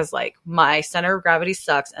crazy because like my center of gravity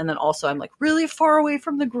sucks, and then also I'm like really far away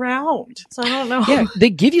from the ground, so I don't know. Yeah, they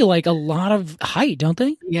give you like a lot of height, don't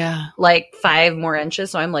they? Yeah. Like 5 more inches,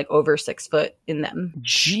 so I'm like over 6 foot in them.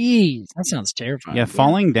 Jeez, that sounds terrifying. Yeah,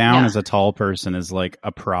 falling down Yeah. as a tall person is like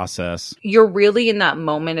a process. You're really in that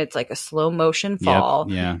moment. It's like a slow motion fall.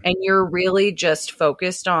 Yep, yeah. And you're really just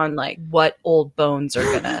focused on like what old bones are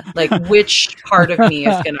gonna, like which part of me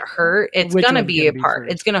is gonna hurt. It's Which gonna one's be gonna a be part.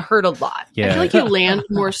 first? It's gonna hurt a lot. Yeah. I feel like you land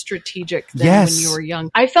more strategic than Yes. when you were young.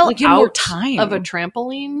 I felt Like you have more out time. of a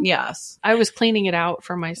trampoline. Yes. I was cleaning it out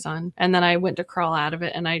for my son, and then I went to crawl out of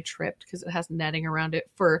it, and I tripped because it has netting around it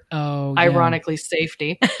for, Oh, yeah. ironically,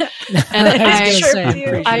 safety. And I was tripped gonna say, you.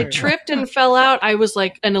 I'm pretty I sure. tripped and fell out. I was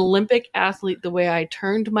like an Olympic athlete the way I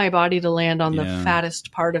turned my body to land on the Yeah.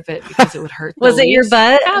 fattest part of it because it would hurt. Was the it your least.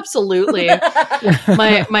 butt? Absolutely.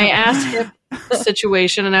 my ass hip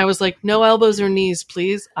situation, and I was like, no elbows or knees,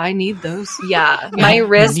 please. I need those. Yeah. My Yeah.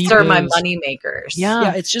 wrists Need are my those. money makers. Yeah.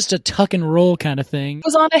 Yeah, it's just a tuck and roll kind of thing. It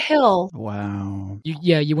was on a hill. Wow.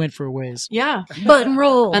 You went for a ways. Yeah. Button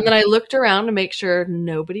roll. And then I looked around to make sure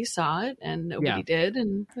nobody saw it, and nobody Yeah. did,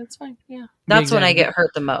 and that's fine. Yeah. That's when I Exactly. get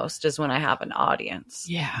hurt the most, is when I have an audience.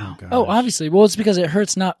 Yeah. Oh, obviously. Well, it's because it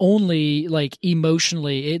hurts not only like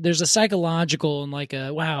emotionally. There's a psychological and like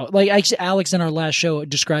a wow. Like actually, Alex in our last show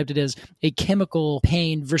described it as a chemical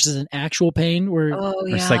pain versus an actual pain. Where Oh,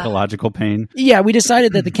 Or psychological pain. yeah, we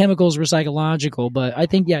decided that the chemicals were psychological, but I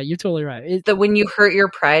think you're totally right. That when you hurt your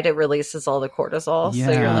pride, it releases all the cortisol.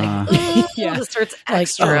 So you're like, Yeah. Yeah. it starts Like,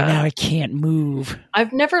 extra. oh, now I can't move.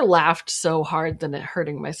 I've never laughed so hard than at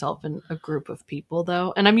hurting myself in a group of people,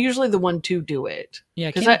 though. And I'm usually the one to do it.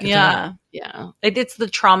 Yeah, 'Cause can't I- get to yeah. Yeah. It's the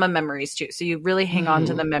trauma memories too. So you really hang on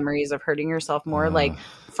to Mhm. the memories of hurting yourself more. Like,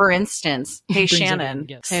 for instance, hey, Brings Shannon, everyone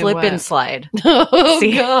together. Hey, slip what? and slide. Oh,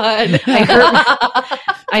 See? God.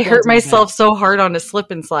 I hurt myself so hard on a slip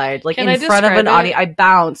and slide, like Can in I front of describe an it? audience. I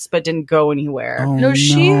bounced, but didn't go anywhere. Oh, No,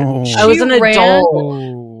 she- I was an ran- adult.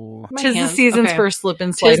 Oh. My Tis the hands. season's Okay. first slip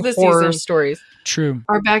and slide the horror season. stories. True.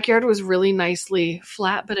 Our backyard was really nicely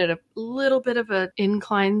flat, but at a little bit of an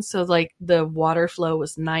incline. So, like, the water flow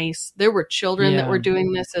was nice. There were children that Yeah. were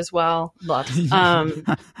doing this as well. Lots.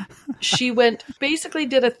 She basically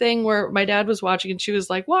did a thing where my dad was watching and she was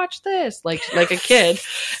like, watch this, like a kid.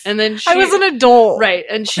 And then she, I was an adult. right.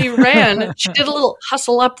 And she ran, she did a little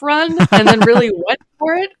hustle up run and then really went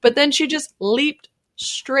for it. But then she just leaped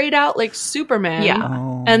straight out like Superman. Yeah.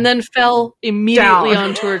 Oh. And then fell immediately Down.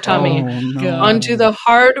 onto her tummy. Oh, no. God. Onto the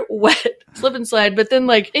hard, wet slip and slide, but then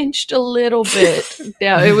like inched a little bit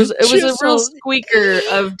down. It was a Just real so- squeaker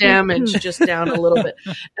of damage just down a little bit.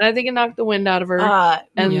 And I think it knocked the wind out of her.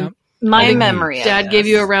 And Yeah. My I think memory. of Dad this. gave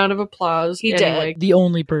you a round of applause. He anyway. The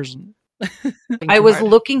only person. I was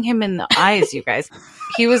looking him in the eyes, you guys.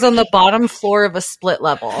 He was on the bottom floor of a split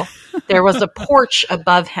level. There was a porch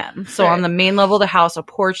above him. So Right. on the main level of the house, a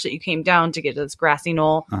porch that you came down to get to this grassy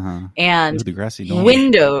knoll Uh-huh. and Ooh, the grassy knoll.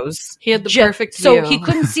 windows. He had the Ju- perfect So view. he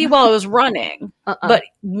couldn't see while I was running. Uh-uh. But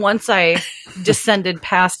once I descended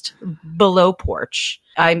past below porch,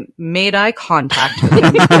 I made eye contact with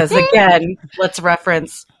him because, again, let's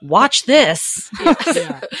reference, watch this.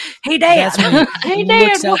 Yeah. Hey, Dad. That's when Hey, he Dad.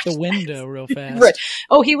 looks out watch the window real fast. Right.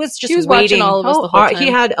 Oh, he was just He was watching waiting. all of us the whole He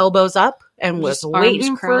time. had elbows up and was Just arms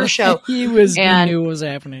waiting for a crossed. show. He And- knew what was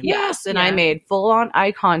happening. Yes, and I Yeah. made full on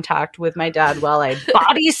eye contact with my dad while I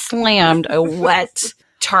body slammed a wet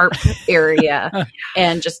tarp area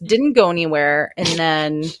and just didn't go anywhere and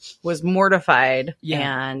then was mortified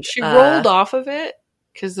Yeah. and She rolled off of it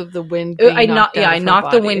because of the wind. Being I knocked out of her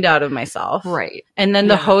knocked the body. wind out of myself. Right. And then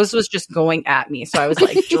the Yeah. hose was just going at me. So I was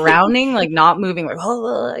like drowning, like not moving, like,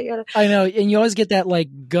 oh, I gotta. I know, and you always get that like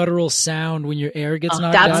guttural sound when your air gets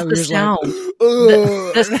knocked out. That's You're the just like, sound.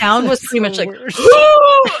 "Ugh." The sound was pretty much like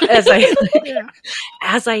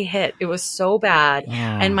as I hit. It was so bad. Oh.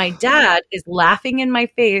 And my dad is laughing in my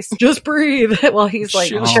face, just breathe, while he's like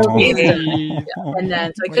Just choking. breathe. And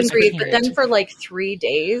then so I Wait, couldn't I breathe. But can't. then for like 3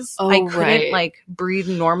 days, Oh, I couldn't right. like breathe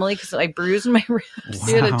normally because I bruised my ribs.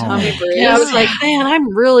 You had a tummy bruise. Yeah, I was like, man,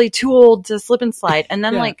 I'm really too old to slip and slide. And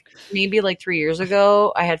then Yeah. like maybe like 3 years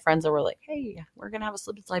ago, I had friends that were like, hey, we're gonna have a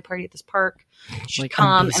slip and slide party at this park. You should Like, I'm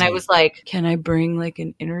come. And I busy. was like, can I bring like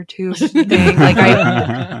an inner tube thing? Like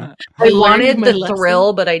I learned wanted my the lesson.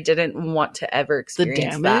 thrill, but I didn't want to ever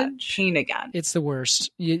experience that damage? pain again. It's the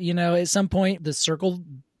worst. You know, at some point, the circle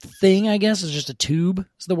thing, I guess, is just a tube.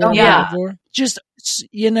 Is the word Oh, I'm yeah. looking for. Just,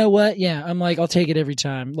 you know what? Yeah, I'm like, I'll take it every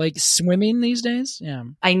time. Like swimming these days. Yeah.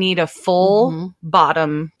 I need a full Mhm.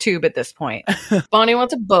 bottom tube at this point. Bonnie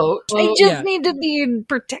wants a boat. I just yeah. need to be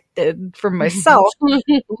protected from myself.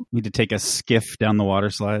 Need to take a skiff down the water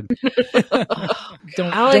slide.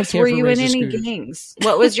 Don't, Alex, don't care were for you in razor any scooters. gangs?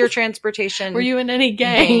 What was your transportation? Were you in any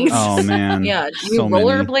gangs? Oh man. Yeah, you So many.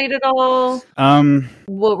 rollerblade at all? Um,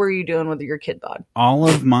 What were you doing with your kid bod? all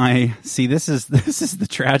of my this is the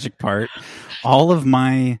tragic part. All of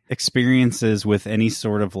my experiences with any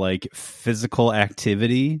sort of like physical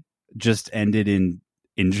activity just ended in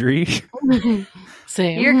injury.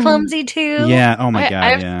 Same. You're clumsy too. Yeah. Oh my god. I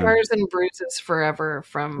have yeah. scars and bruises forever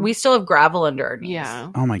from. We still have gravel under our knees. yeah.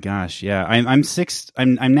 Oh my gosh. Yeah. I'm now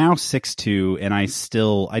 6'2", and I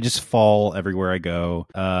just fall everywhere I go.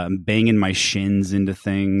 I'm banging my shins into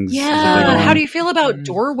things. Yeah. Um, How do you feel about Mm.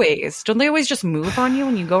 doorways? Don't they always just move on you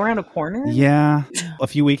when you go around a corner? Yeah. A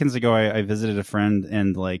few weekends ago, I visited a friend,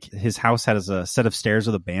 and like his house has a set of stairs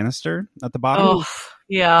with a banister at the bottom. Oh,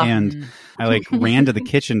 yeah. And I like ran to the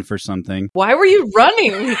kitchen for something. Why were you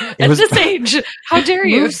running at was- this age? How dare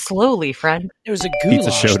you? Move slowly, friend. There was a Pizza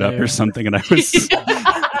goulash showed up there. or something, and I was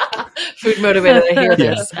Food motivated. I hear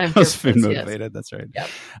Yeah, this. I'm I here was for food this, yes. motivated. That's right. Yep.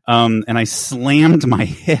 And I slammed my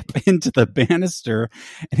hip into the banister,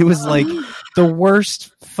 and it was like the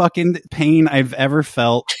worst fucking pain I've ever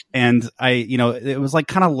felt. And it was like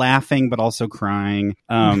kind of laughing, but also crying.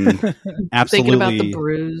 Absolutely. Thinking about the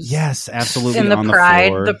bruise. Yes, absolutely. And the on pride, the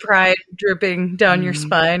floor. the pride dripping down your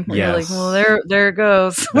spine. You're like, Yes. well, there it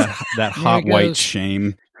goes. that hot it white goes.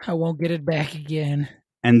 shame. I won't get it back again.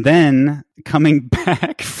 And then coming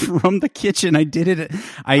back from the kitchen, I did it.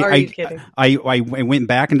 Are you kidding? I went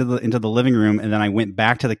back into the living room, and then I went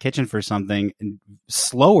back to the kitchen for something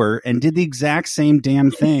slower and did the exact same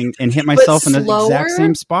damn thing and hit myself in the exact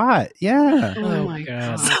same spot. Yeah. Oh my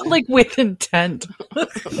God. Like with intent.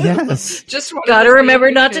 Yes. Just Gotta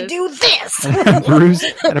remember not to do this.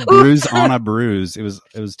 Had a bruise on a bruise. It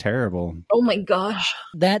was terrible. Oh my gosh.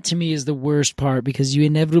 That to me is the worst part because you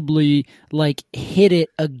inevitably like hit it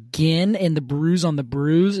again, and the bruise on the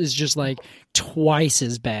bruise is just like twice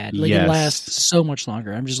as bad. Like Yes. it lasts so much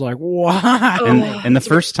longer. I'm just like, why? And the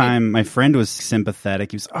first time my friend was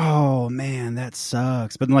sympathetic. He was, oh man, that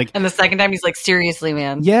sucks. But like, And the second time he's like, seriously,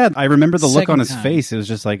 man. yeah, I remember the look Second on his time. face. It was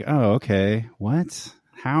just like, oh, okay, what?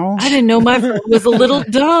 How? I didn't know my friend was a little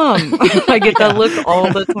dumb. I get that look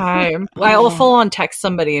all the time. I'll full on text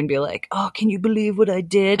somebody and be like, oh, can you believe what I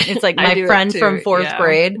did? It's like I my do it friend too, from fourth yeah.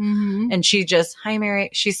 grade. Mhm. And she just, hi,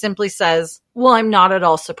 Mary. She simply says, well, I'm not at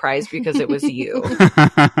all surprised because it was you.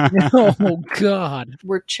 Oh God.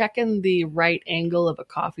 We're checking the right angle of a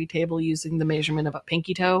coffee table using the measurement of a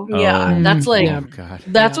pinky toe. Yeah. Oh, That's like, Yeah. oh god.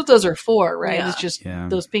 that's what those are for, right? Yeah. It's just Yeah.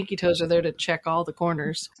 those pinky toes are there to check all the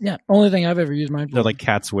corners. Yeah. Only thing I've ever used mine for. They're like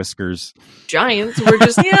cat's whiskers. Giants. We're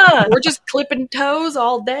just Yeah. we're just clipping toes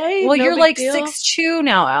all day. Well, No you're big like deal. 6'2"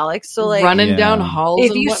 now, Alex. So like, running Yeah. down halls.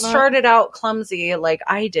 if and you whatnot. started out clumsy like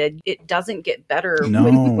I did, it doesn't get better No.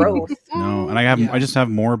 with growth. No, and I just have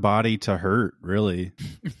more body to hurt, really.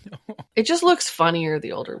 It just looks funnier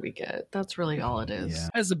the older we get. That's really all it is. Yeah.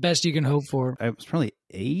 That's the best you can hope for. I was probably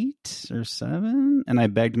 8 or 7, and I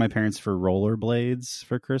begged my parents for rollerblades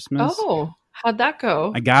for Christmas. Oh, how'd that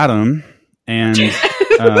go? I got them, and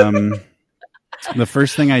the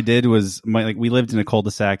first thing I did was we lived in a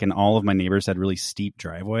cul-de-sac, and all of my neighbors had really steep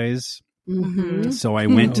driveways. Mhm. So I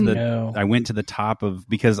went to Oh, the no. I went to the top of,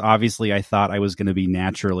 because obviously I thought I was going to be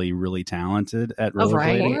naturally really talented at Of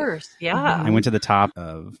rollerblading. course. Yeah. I went to the top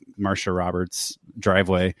of Marsha Roberts'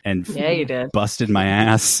 driveway and Yeah, you did. busted my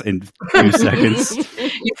ass in 2 seconds.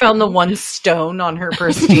 You found the one stone on her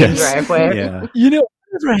pristine Yes. driveway. Yeah. You know,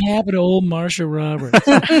 whatever happened to old Marsha Roberts?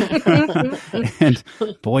 And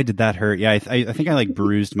boy, did that hurt. Yeah, I think I like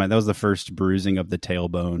bruised that was the first bruising of the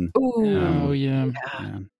tailbone. Ooh. Oh yeah.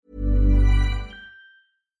 Yeah.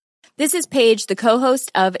 This is Paige, the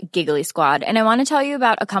co-host of Giggly Squad, and I want to tell you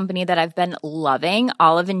about a company that I've been loving,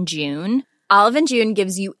 Olive & June. Olive & June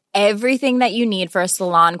gives you everything that you need for a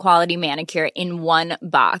salon-quality manicure in one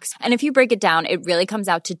box. And if you break it down, it really comes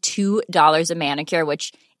out to $2 a manicure,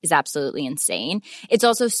 which is absolutely insane. It's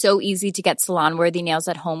also so easy to get salon-worthy nails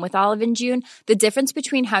at home with Olive & June. The difference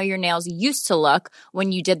between how your nails used to look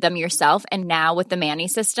when you did them yourself and now with the Mani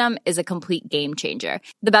system is a complete game changer.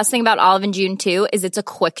 The best thing about Olive & June, too, is it's a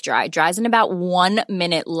quick dry. Dries in about 1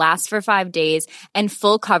 minute, lasts for 5 days, and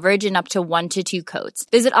full coverage in up to 1 to 2 coats.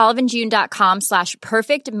 Visit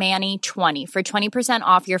oliveandjune.com/perfectmani20 for 20%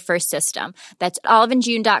 off your first system. That's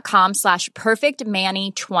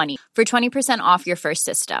oliveandjune.com/perfectmani20 for 20% off your first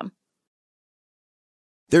system.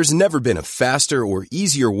 There's never been a faster or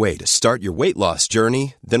easier way to start your weight loss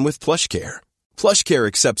journey than with PlushCare. PlushCare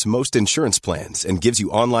accepts most insurance plans and gives you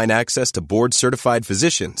online access to board-certified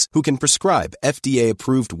physicians who can prescribe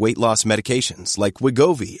FDA-approved weight loss medications like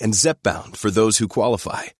Wegovy and Zepbound for those who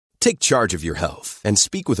qualify. Take charge of your health and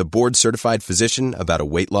speak with a board-certified physician about a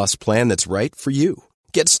weight loss plan that's right for you.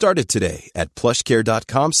 Get started today at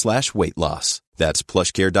plushcare.com/weight-loss. That's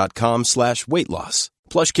plushcare.com/weight-loss.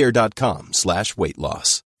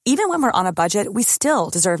 plushcare.com/weight-loss. Even when we're on a budget, we still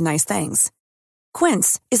deserve nice things.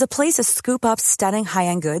 Quince is a place to scoop up stunning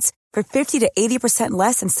high-end goods for 50 to 80%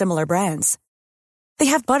 less than similar brands. They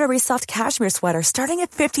have buttery soft cashmere sweaters starting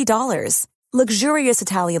at $50, luxurious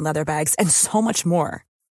Italian leather bags, and so much more.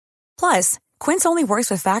 Plus, Quince only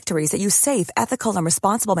works with factories that use safe, ethical, and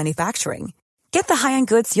responsible manufacturing. Get the high-end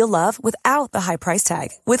goods you'll love without the high price tag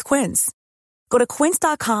with Quince. Go to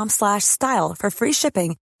quince.com/style for free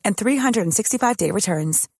shipping and 365-day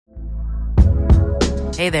returns.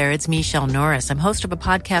 Hey there, it's Michelle Norris. I'm host of a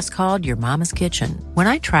podcast called Your Mama's Kitchen. When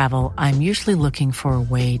I travel, I'm usually looking for a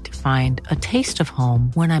way to find a taste of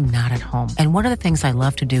home when I'm not at home. And one of the things I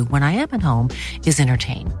love to do when I am at home is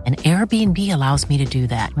entertain. And Airbnb allows me to do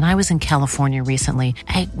that. When I was in California recently,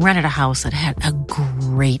 I rented a house that had a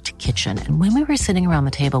great kitchen. And when we were sitting around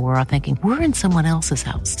the table, we were all thinking, we're in someone else's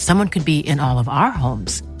house. Someone could be in all of our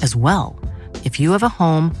homes as well. If you have a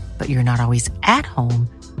home, but you're not always at home,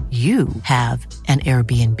 you have an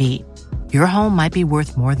Airbnb. Your home might be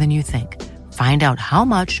worth more than you think. Find out how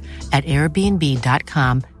much at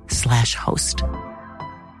airbnb.com/host.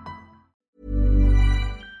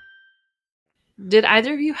 Did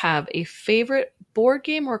either of you have a favorite board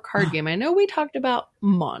game or card game? I know we talked about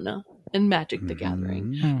Mana and Magic the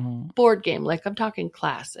Gathering. Oh, Board game, like I'm talking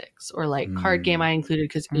classics, or like card game I included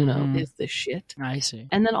because Uno is the shit. I see.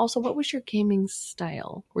 And then also, what was your gaming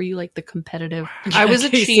style? Were you like the competitive? I was a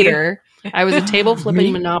cheater. I was a table flipping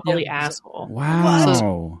Me? Monopoly Yep. asshole. Wow.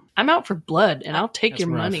 So I'm out for blood, and I'll take That's your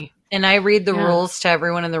rough. money. And I read the Yeah. rules to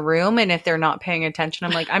everyone in the room. And if they're not paying attention,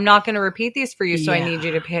 I'm like, I'm not going to repeat these for you. So I Yeah. need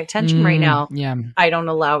you to pay attention right now. Yeah. I don't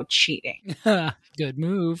allow cheating. Good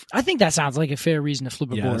move. I think that sounds like a fair reason to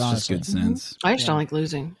flip a Yeah, board, that's just honestly. good sense. I just don't like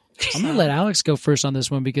losing. I'm gonna let Alex go first on this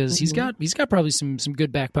one because he's got probably some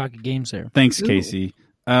good back pocket games there. Thanks, Casey.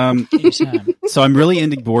 Anytime. So I'm really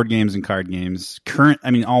into board games and card games.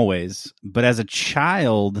 Always. But as a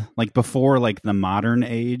child, like before, like the modern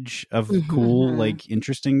age of cool, like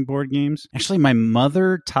interesting board games. Actually, my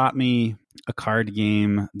mother taught me a card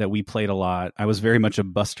game that we played a lot. I was very much a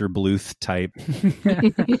Buster Bluth type.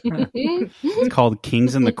 It's called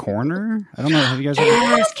Kings in the Corner. I don't know. Have you guys ever?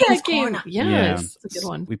 That game. Yes, it's a good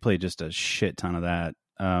one. We played just a shit ton of that.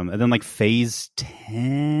 And then like Phase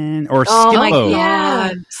 10 or Oh my Skip-Bo.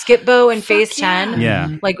 God. Skip-Bo and Phase yeah. 10. Yeah.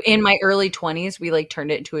 Like in my early 20s, we like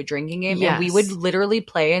turned it into a drinking game. And we Yes. would literally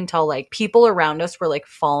play until like people around us were like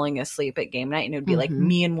falling asleep at game night. And it would be like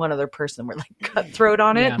me and one other person were like cutthroat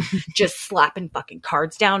on it, Yeah. just slapping fucking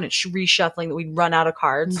cards down and reshuffling that we'd run out of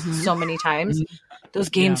cards so many times. Those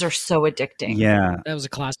games are so addicting. Yeah. That was a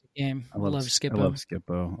classic game. I love Skip-Bo. I love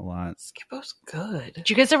Skip-Bo a lot. Skip-Bo's good. Did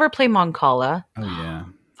you guys ever play Moncala? Oh, yeah.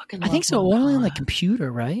 Fucking I think so. love Only on Moncala. the computer,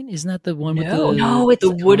 right? Isn't that the one with No, the? No, it's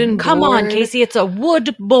the wooden Come on, board. Casey. It's a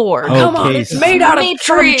wood board. Oh, Come on. Casey. It's made out of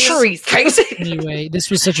trees. Casey. Anyway, this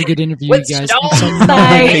was such a good interview, With you guys. stone. Thanks so much.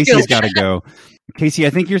 Bye. Casey's got to go. Casey, I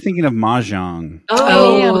think you're thinking of Mahjong.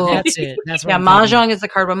 Oh. That's it. That's what Yeah, I'm thinking. Mahjong is the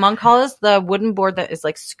card, but Moncala is the wooden board that is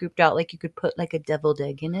like scooped out, like you could put like a deviled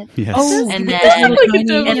egg in it. Yes. Oh, And with then- the little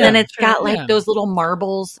tiny- And yeah. then it's got like Yeah. those little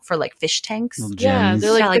marbles for like fish tanks. Little Yeah, gems.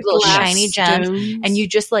 they're like, Yeah, like the little glass shiny gems. stones. And you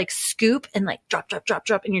just like scoop and like drop,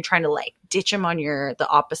 and you're trying to like ditch them on the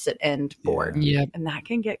opposite end board. Yeah. And that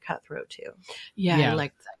can get cutthroat too. Yeah, Yeah. I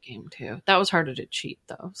liked that game too. That was harder to cheat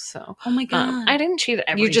though. So Oh my God. I didn't cheat at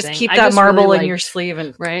everything. you just keep I that just marble really in your liked- sleeve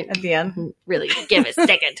and right at the end. really give it,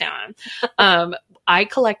 stick it to him. I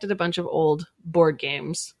collected a bunch of old board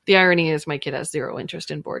games. The irony is my kid has zero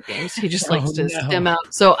interest in board games. He just likes to no. stim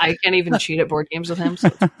out. So I can't even cheat at board games with him. So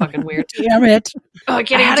it's fucking weird. Damn it. Oh, I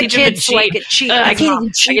can't I had a even teach him kid to so I cheat. could cheat. I can't even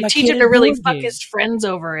can cheat my teach kid him to at really board fuck games. his friends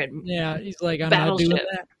over it. Yeah, he's like, I'm not doing Battleship.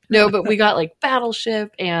 that. No, but we got like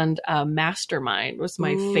Battleship and Mastermind was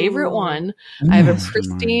my favorite Ooh. one. I have a Mastermind.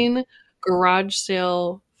 pristine garage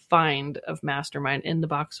sale find of Mastermind, and the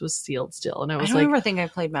box was sealed still. And I I was don't like, ever think I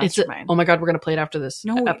played it's a- Mastermind. oh my God, we're going to play it after this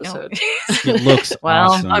No, episode. It looks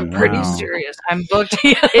Well, awesome. I'm pretty Wow. serious. I'm booked.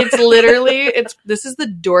 It's literally, this is the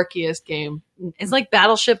dorkiest game. It's like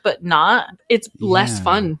Battleship, but not. It's less Yeah.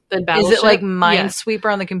 fun than Battleship. Is it like Yeah.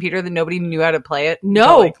 Minesweeper on the computer that nobody knew how to play it? No,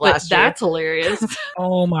 until, like, but last year? that's hilarious.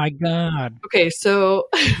 Oh my God. Okay, so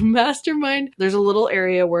Mastermind, there's a little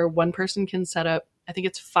area where one person can set up, I think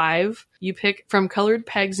it's 5. You pick from colored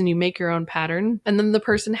pegs and you make your own pattern. And then the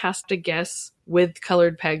person has to guess with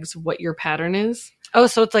colored pegs what your pattern is. Oh,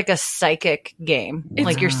 so it's like a psychic game.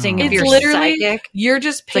 Like you're seeing if It's you're literally, psychic. you're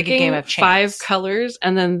just It's like a picking game of 5 chance. colors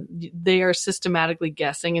and then they are systematically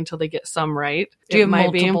guessing until they get some right. Do you It have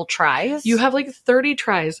might be- multiple tries? You have like 30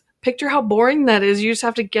 tries. Picture how boring that is. You just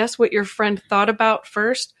have to guess what your friend thought about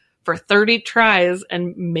first for 30 tries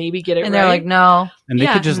and maybe get it and right. they're like, no. And they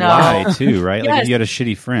Yeah, could just no. lie too, right? Like Yes. if you had a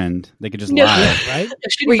shitty friend, they could just No. lie. Right? A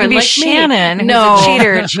shitty Or you could friend be like me. Shannon, who's No. a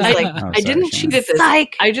cheater. And she's I- like, Oh, I sorry, didn't Shannon. cheat at this.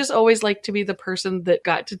 psych. I just always like to be the person that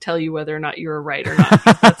got to tell you whether or not you were right or not.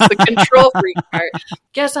 That's the control freak part.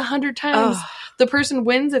 Guess 100 times. Ugh. The person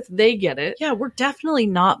wins if they get it. Yeah, we're definitely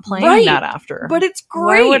not playing Right. that after. But it's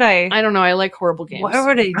great. Why would I? I don't know. I like horrible games. Why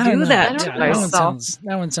would I I don't do know. that I to don't know. myself?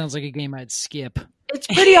 That one sounds like a game I'd skip. It's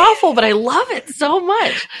pretty awful, but I love it so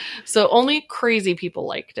much. So only crazy people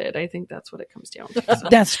liked it. I think that's what it comes down to. So.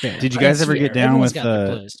 That's fair. Did you guys That's ever fair. get down Everyone's with got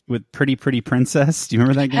their place. Pretty Pretty Princess? Do you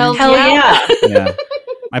remember that game? Hell Hell yeah. Yeah.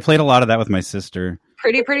 I played a lot of that with my sister.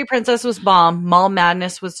 Pretty Princess was bomb. Mall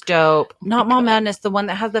Madness was dope. Not Mall Madness, the one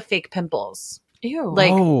that has the fake pimples. Ew.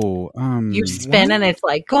 Like, you spin and it's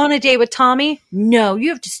like, go on a date with Tommy? No, you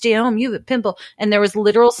have to stay home. You have a pimple. And there was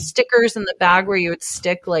literal stickers in the bag where you would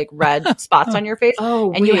stick like red spots on your face.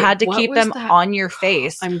 Oh, and you wait, had to what keep was them that? on your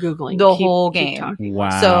face I'm Googling the Keep- whole keep game. talking.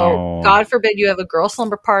 Wow. So God forbid you have a girl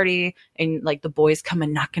slumber party and like the boys come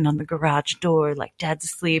and knocking on the garage door like dad's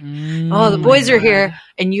asleep. Oh, the boys are here,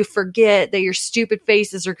 and you forget that your stupid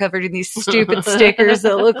faces are covered in these stupid stickers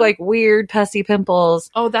that look like weird pussy pimples.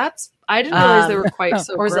 Oh, I didn't realize they were quite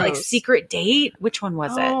so Or was it like gross. Secret Date? Which one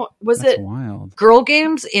was it? Oh, was That's it wild. Girl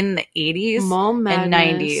games in the 80s Mall and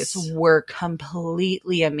Madness? 90s were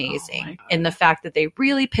completely amazing Oh my God. in the fact that they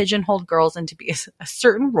really pigeonholed girls into be a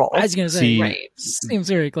certain role. I was going to say, See, Right. seems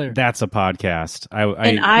very clear. That's a podcast.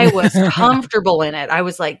 And I was comfortable in it. I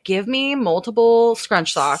was like, give me multiple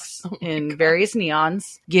scrunch socks in various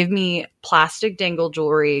neons. Give me plastic dangle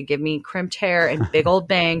jewelry. Give me crimped hair and big old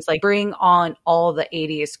bangs. Like, bring on all the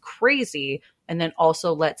 80s crazy. And then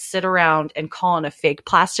also let's sit around and call on a fake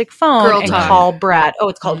plastic phone Girl and talk. call Brad. Oh,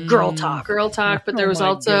 it's called Girl Talk. Girl Talk, but there Oh was my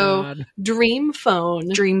also God. Dream Phone.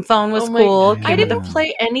 Dream Phone was Oh my- cool. I didn't Yeah.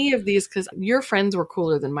 play any of these because your friends were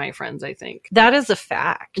cooler than my friends, I think. That is a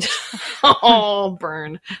fact. Oh,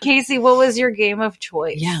 burn. Casey, what was your game of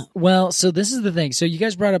choice? Well, so this is the thing. So you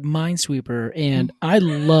guys brought up Minesweeper, and I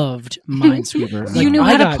loved Minesweeper. You knew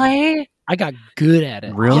I how to got- play? I got good at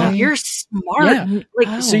it. Really? Yeah. You're smart. Yeah.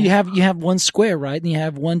 Like, So you have one square, right? And you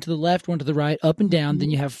have one to the left, one to the right, up and down.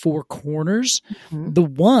 Then you have four corners. Mhm. The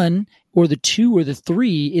one or the two or the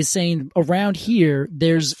three is saying around here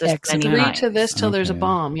there's This X many amount. 3 to this till there's a Okay.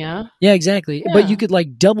 bomb, yeah? Yeah, exactly. Yeah. But you could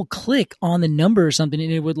like double click on the number or something,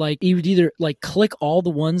 and it would either like click all the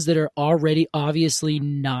ones that are already obviously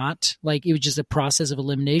not, like it was just a process of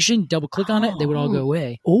elimination. Double click on it, they would all go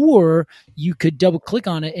away. Or you could double click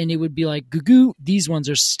on it, and it would be like, goo, these ones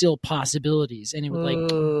are still possibilities, and it would like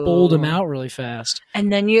bold them out really fast.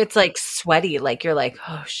 And then it's like sweaty. Like, you're like,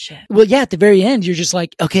 oh shit. Well, yeah, at the very end, you're just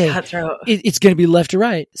like, okay, Cutthroat. it's going to be left or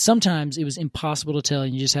right. Sometimes it was impossible to tell,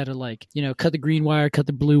 and you just had to cut the green wire, cut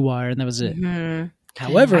the blue wire, and that was it. Mhm.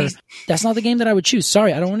 However, that's not the game that I would choose.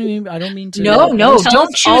 Sorry, I don't mean to. No, Tell don't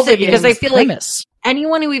us all choose the it because I games. feel like Premise.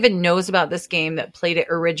 anyone who even knows about this game that played it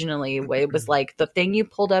originally, it was like the thing you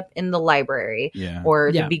pulled up in the library Yeah. or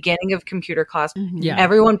Yeah. the beginning of computer class. Yeah.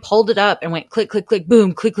 Everyone pulled it up and went click, click, click,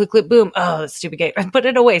 boom, click, click, click, boom. Oh, that stupid game. And put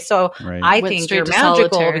it away. So Right. I Went think straight you're to magical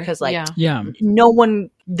solitaire. because like Yeah. Yeah. no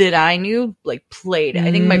one that I knew like played it.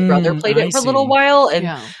 I think my brother played I it for a little see. while, and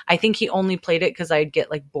Yeah. I think he only played it because I'd get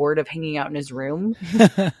like bored of hanging out in his room.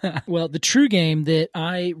 Well, the true game that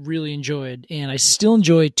I really enjoyed, and I still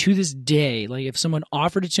enjoy to this day, like if someone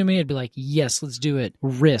offered it to me, I'd be like, yes, let's do it.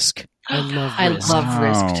 Risk. I love I Risk. love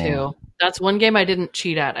Risk Wow. too. That's one game I didn't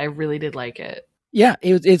cheat at. I really did like it. Yeah,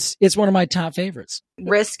 it's one of my top favorites.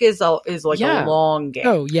 Risk is like Yeah. a long game.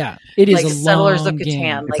 Oh yeah, it is like a Settlers of long Catan.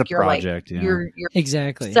 game. It's Like a you're project, like yeah. you're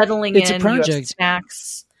Exactly. settling It's in. a You have project.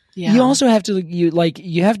 snacks. Yeah. You also have to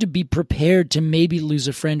you have to be prepared to maybe lose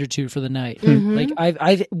a friend or two for the night. Mhm. Like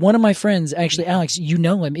I've one of my friends, actually Alex, you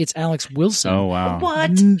know him. It's Alex Wilson. Oh wow.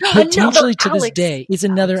 What? Potentially to this Alex. day, it's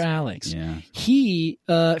another Alex. Yeah. He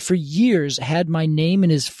for years had my name in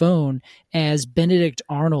his phone as Benedict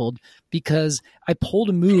Arnold because I pulled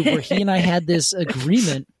a move where he and I had this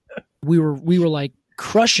agreement. We were like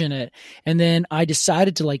crushing it, and then I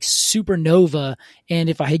decided to like supernova, and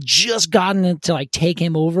if I had just gotten it to like take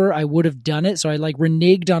him over, I would have done it. So I like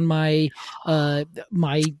reneged on my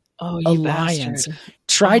my Oh, you alliance, bastard.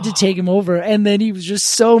 tried to take him over, and then he was just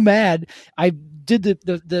so mad. I did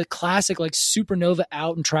the classic like supernova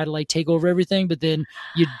out and try to like take over everything, but then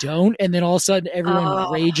you don't, and then all of a sudden everyone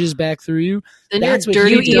Oh. rages back through you. Then That's you're what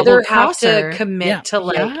dirty you You double either have to crosser. commit Yeah. to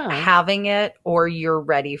like Yeah. having it, or you're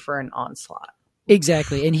ready for an onslaught.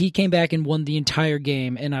 Exactly, and he came back and won the entire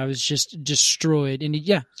game, and I was just destroyed. And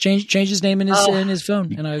he, changed his name in his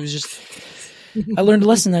phone, and I was just. I learned a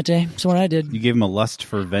lesson that day. So what I did. You gave him a lust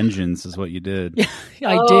for vengeance, is what you did.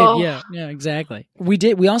 I Oh. did. Yeah, exactly.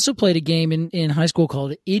 We also played a game in high school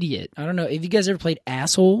called Idiot. I don't know if you guys ever played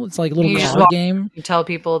Asshole. It's like a little You just card walk- game. You tell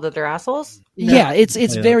people that they're assholes? Yeah, it's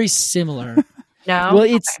Yeah. very similar. No.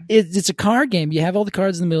 Well, it's a card game. You have all the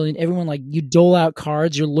cards in the middle, and everyone like you dole out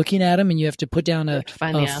cards. You're looking at them, and you have to put down You a have to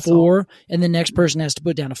find the a asshole. 4, and the next person has to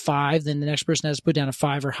put down a 5. Then the next person has to put down a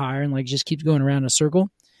 5 or higher, and like just keeps going around in a circle.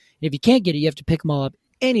 And if you can't get it, you have to pick them all up.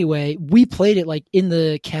 Anyway, we played it like in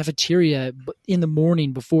the cafeteria in the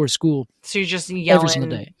morning before school So you're just every yelling single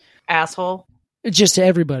day. asshole? Just to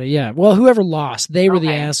everybody, yeah. Well, whoever lost, they were the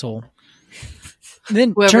Okay. asshole.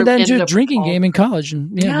 Then Whoever turned that into ended a up drinking appalled. game in college,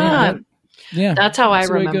 and yeah. That's how I That's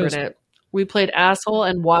the way it remembered goes. it. We played Asshole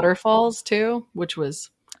and Waterfalls too, which was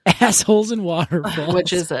Assholes and Waterfalls.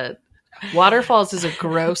 which is Waterfalls is a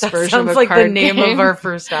gross That version sounds of a like card the name game. of our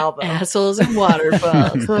first album. Assholes and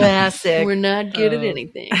Waterfalls. Classic. We're not good at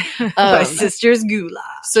anything. My sister's goulash.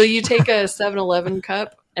 So you take a 7-Eleven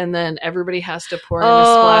cup, and then everybody has to pour in a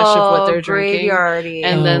splash of what they're drinking. Graveyardy.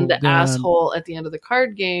 And then Oh, the God. asshole at the end of the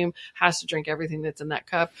card game has to drink everything that's in that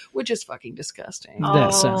cup, which is fucking disgusting.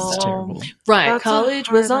 That sounds terrible. Right. That's a College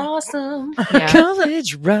was hard- awesome. Yeah.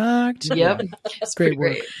 College rocked. Yep. It's Pretty great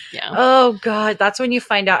work. great. Yeah. Oh God, that's when you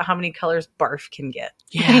find out how many colors barf can get.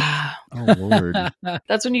 Yeah. Oh Lord.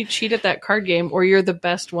 That's when you cheat at that card game, or you're the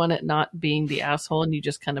best one at not being the asshole and you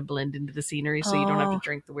just kind of blend into the scenery so you don't have to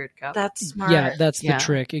drink the weird cup. That's smart. Yeah, that's the Yeah.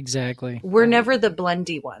 trick. Exactly. We're never the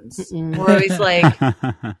blendy ones. Mm-mm. We're always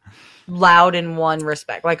like loud in one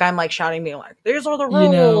respect. Like I'm like shouting, being like, "These are the You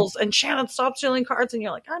know- rules," and Shannon, stop stealing cards, and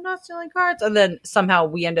you're like, "I'm not stealing cards," and then somehow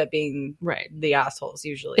we end up being Right. the assholes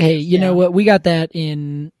usually. Hey, you Yeah. know what? We got that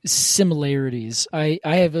in similarities. I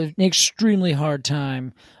have an extremely hard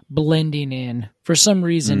time blending in. For some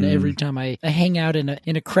reason, every time I hang out in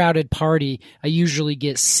a crowded party, I usually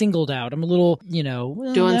get singled out. I'm a little, Doing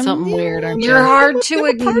I'm- something yeah, weird, aren't you? You're hard to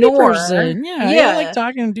I'm a party ignore. person. Yeah, Yeah. I like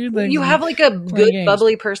talking and do things. You and have like a play good games.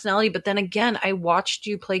 bubbly personality, but then again, I watched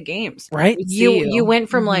you play games. Right? You went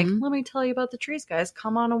from like, Mhm. let me tell you about the trees, guys.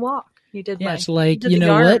 Come on a walk. You did. Yeah, my, it's like, did you the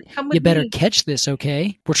know yard. what? Come You with better me. catch this,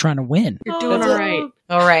 okay? We're trying to win. You're doing all right.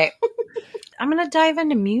 All right. I'm gonna dive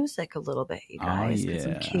into music a little bit, you Oh, guys, because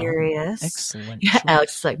I'm yeah. curious. Excellent. Yeah,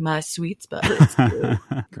 Alex is like my sweet spot. Let's go.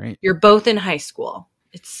 Great. You're both in high school.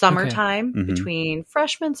 It's summertime Mhm. between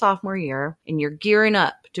freshman sophomore year, and you're gearing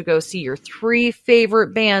up to go see your 3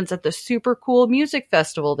 favorite bands at the super cool music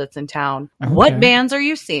festival that's in town. Okay. What bands are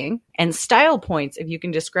you seeing? And style points if you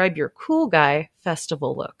can describe your cool guy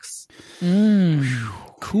festival looks.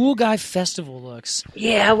 Cool guy festival looks.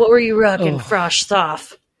 Yeah, what were you rocking? Oh. Frosh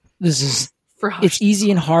off. This is Frosh. it's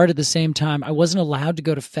easy and hard at the same time. I wasn't allowed to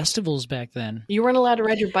go to festivals back then. You weren't allowed to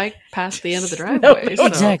ride your bike past the end of the driveway. so,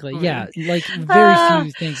 Exactly. Yeah. Like very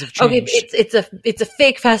few things have Okay, changed. it's a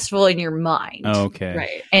fake festival in your mind. Okay.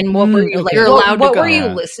 Right. And what were you okay. like? You're what allowed to what go. were you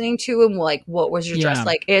Yeah. listening to, and like what was your dress Yeah.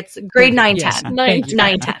 like? It's grade 9, Yes. 10. Thank you.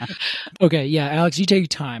 9, 10. Okay, yeah, Alex, you take your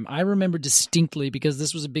time. I remember distinctly because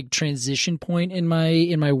this was a big transition point in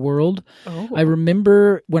my world. Oh. I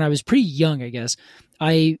remember when I was pretty young, I guess.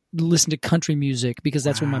 I listened to country music because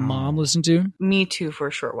that's what my mom listened to. Me too, for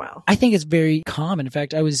a short while. I think it's very common. In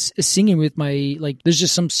fact, I was singing with there's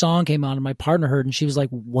just some song came on and my partner heard and she was like,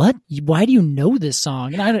 "What? Why do you know this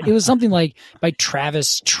song?" And it was something like by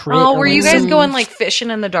Travis Tritt. Oh, or were you like guys some- going like fishing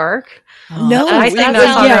in the dark? No, I think that that's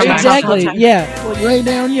was- on yeah, our mind. exactly. Yeah, like right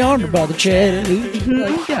down yonder by the Chattanooga.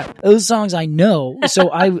 Like, yeah, those songs I know. So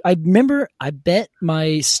I remember I bet my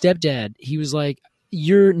stepdad, he was like,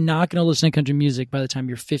 "You're not going to listen to country music by the time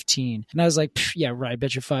you're 15." And I was like, "Yeah, right.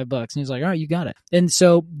 Bet you $5." And he's like, "All right, you got it." And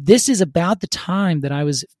so this is about the time that I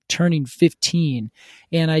was turning 15.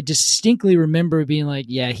 And I distinctly remember being like,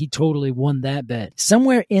 yeah, he totally won that bet.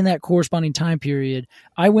 Somewhere in that corresponding time period,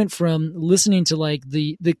 I went from listening to like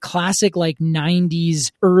the classic like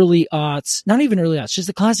 90s early aughts, not even early aughts, just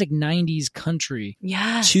the classic 90s country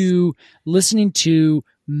Yes. to listening to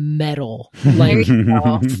metal, There like you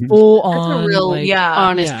go. full That's on. a real like, yeah.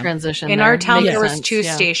 honest yeah. transition. In there. our town, Makes there was sense, 2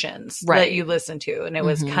 yeah. stations that Right. you listened to, and it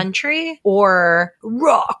was Mhm. country or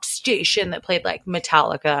rock station that played like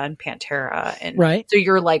Metallica and Pantera. And Right. so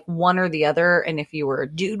you're like one or the other. And if you were a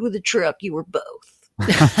dude with a truck, you were both.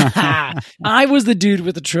 I was the dude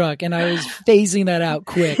with the truck, and I was phasing that out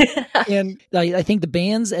quick. And I think the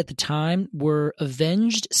bands at the time were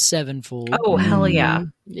Avenged Sevenfold. Oh, hell yeah.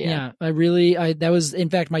 Yeah, that was, in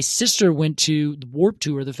fact, my sister went to the Warped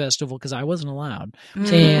Tour, the festival, because I wasn't allowed.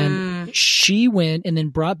 Mm. And she went and then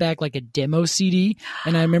brought back like a demo CD.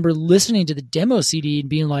 And I remember listening to the demo CD and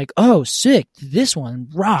being like, "Oh, sick, this one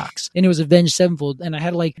rocks." And it was Avenged Sevenfold. And I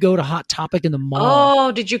had to like go to Hot Topic in the mall.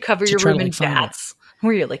 Oh, did you cover to your try to, room in like, find it. bats?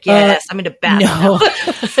 Were you like, yes, I'm into bats no. now.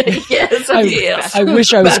 Yes, yes. I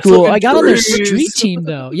wish I was Bats cool. looking I got on their trees. street team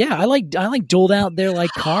though. Yeah, I like doled out their like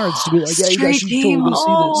cards to be like, "Yeah, you guys should totally go see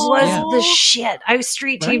this." was Yeah. the shit. I was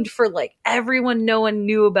street teamed for like everyone no one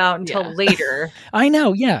knew about until Yeah. later. I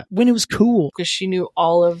know. Yeah, when it was cool. because she knew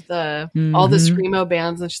all the Mhm. screamo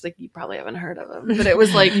bands, and she's like, "You probably haven't heard of them," but it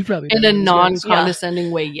was like You probably in know a these guys. non-condescending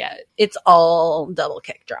way yet. it's all double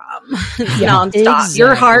kick drum. Yeah, nonstop.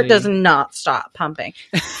 Your heart exactly. does not stop pumping.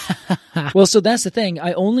 Well, so that's the thing.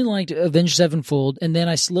 I only liked Avenged Sevenfold, and then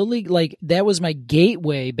I slowly, like, that was my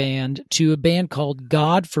gateway band to a band called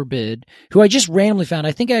God Forbid, who I just randomly found.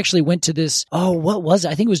 I think I actually went to this, what was it?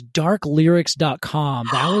 I think it was darklyrics.com.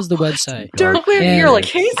 That was the website. Dark Lyrics. And You're like,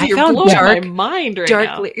 Casey, I you're found blowing my Dark- mind right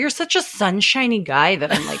now. You're such a sunshiny guy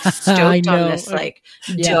that I'm like I stoked know. on this like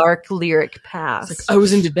Yeah. dark lyric path. I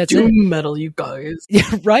was into That's doom metal, you guys. Yeah,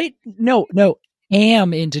 right? No.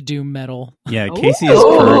 Am into doom metal. Yeah, Ooh. Casey is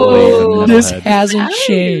currently a This metalhead. hasn't Nice.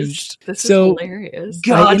 changed. This is So- hilarious. I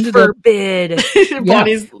God ended up- forbid.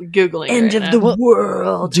 Bonnie's Googling End right of now. the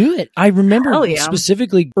world. Do it. I remember Hell yeah.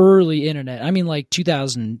 specifically early internet. I mean, like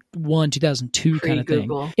 2001, 2002 kind of thing.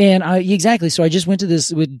 Pre-Google. And exactly. So I just went to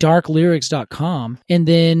this with darklyrics.com, and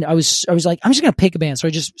then I was like, I'm just going to pick a band. So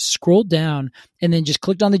I just scrolled down and then just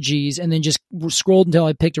clicked on the G's and then just scrolled until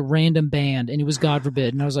I picked a random band, and it was God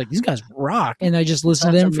Forbid. And I was like, these guys rock. And I just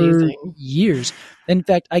listened to That's them amazing. for years. In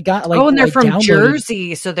fact, I got like, and they're I from downloaded-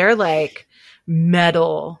 Jersey, so they're like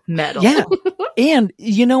metal. Yeah. And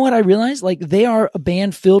you know what I realized? Like, they are a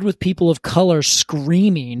band filled with people of color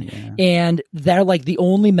screaming. Yeah. And they're like the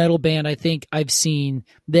only metal band I think I've seen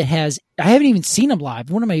that has, I haven't even seen them live.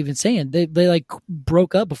 What am I even saying? They like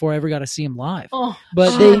broke up before I ever got to see them live. Oh,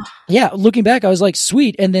 But looking back, I was like,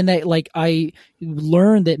 sweet. And then I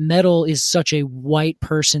learned that metal is such a white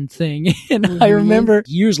person thing. And I remember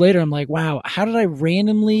years later, I'm like, wow, how did I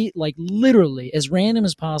randomly, like literally as random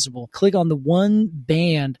as possible, click on the one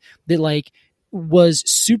band that like was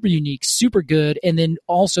super unique, super good, and then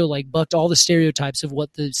also like bucked all the stereotypes of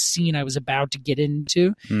what the scene I was about to get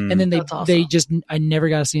into. And then That's awesome. I never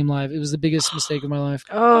got to see him live. It was the biggest mistake of my life.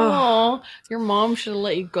 Oh, your mom should have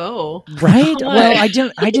let you go. Right? Well, I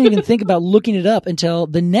didn't even think about looking it up until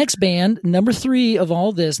the next band, number 3 of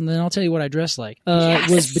all this, and then I'll tell you what I dressed like.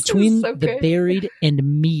 Was Between so the good. Buried and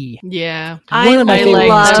Me. Yeah. One of my favorite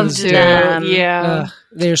liked bands them too. too. Yeah.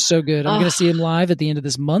 They're so good. I'm going to see them live at the end of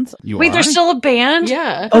this month. You Wait, are? there's still a band?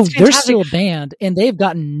 Yeah. Oh, That's they're fantastic. still a band, and they've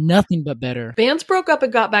gotten nothing but better. Bands broke up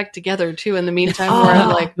and got back together too in the meantime where I'm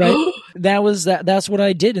like, Right. That's what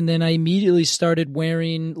I did. And then I immediately started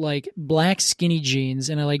wearing like black skinny jeans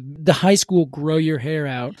and I like the high school grow your hair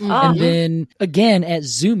out. And then again at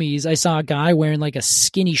Zoomies, I saw a guy wearing like a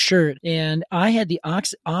skinny shirt, and I had the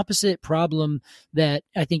opposite problem that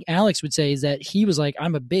I think Alex would say, is that he was like,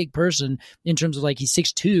 I'm a big person in terms of like, he's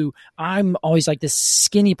 6'2". I'm always like this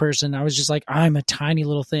skinny person. I was just like, I'm a tiny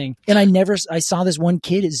little thing. And I saw this one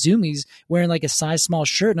kid at Zoomies wearing like a size small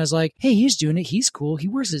shirt, and I was like, hey, he's doing it. He's cool. He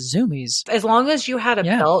works at Zoomies. As long as you had a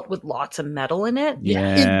Yeah. belt with lots of metal in it.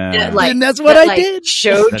 Yeah. That, like, And that's what that, I like, did.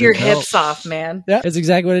 Showed Set your a belt. hips off, man. Yeah, that's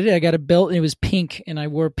exactly what I did. I got a belt and it was pink, and I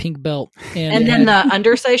wore a pink belt. And it then had- the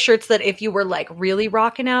undersized shirts that if you were like really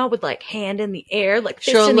rocking out with like hand in the air, like fist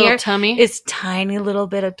show a in the little air, tummy. is tiny little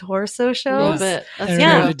bit of torso a little shows. bit. I That's don't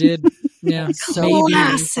yeah. know if it did. Yeah, So maybe.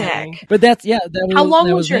 Classic. But that was. How long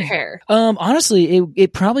that was your me. hair? Honestly,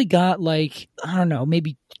 it probably got like, I don't know,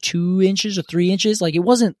 maybe 2 inches or 3 inches. Like, it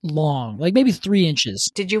wasn't long, like maybe 3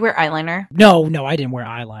 inches. Did you wear eyeliner? No, I didn't wear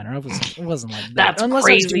eyeliner. It wasn't like that. That's Unless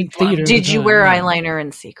crazy I was doing fun. theater. at Did the you time, wear yeah. eyeliner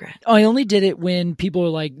in secret? I only did it when people were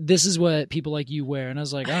like, "This is what people like you wear," and I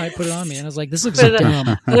was like, "All right, put it on me." And I was like, "This looks Put it-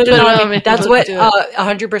 dumb." Put it on me. That's Let's what do it.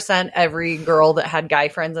 100% every girl that had guy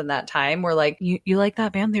friends in that time were like, you like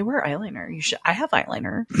that band? They wear eyeliner. You should. I have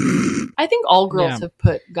eyeliner. I think all girls Yeah. have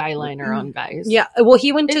put guy liner on guys. Yeah. Well,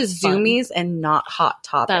 he went to It's fun. Zoomies and not Hot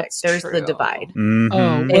Topic. That's There's the true. divide. Mhm. Oh,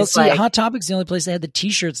 well, It's see, like- Hot Topic's the only place that had the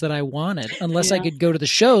T-shirts that I wanted, unless I Yeah. could go to the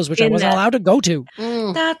shows, which I In wasn't that- allowed to go to.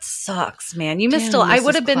 Mm. That sucks, man. You missed. Damn, I Mrs.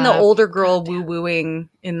 would have been the Clapp. older girl woo wooing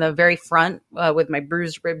in the very front with my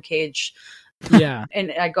bruised rib cage, Yeah,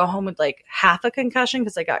 and I go home with like half a concussion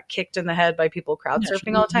because I got kicked in the head by people crowd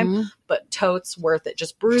surfing all the time. Mhm. But totes worth it.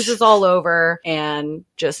 Just bruises all over, and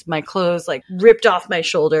just my clothes like ripped off my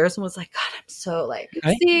shoulders, and was like, God, I'm so like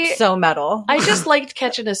Right? See, so metal. I just liked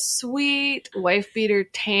catching a sweet wife beater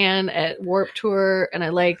tan at Warped Tour, and I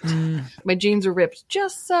liked my jeans were ripped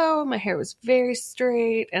just so, my hair was very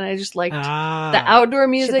straight, and I just liked the outdoor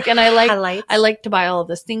music, and I Highlights. like to buy all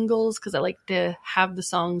the singles because I like to have the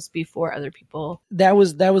songs before other people. that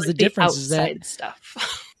was the Like difference. Is that outside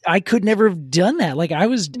stuff. I could never have done that. Like I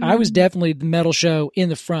was definitely the metal show in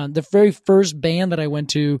the front. The very first band that I went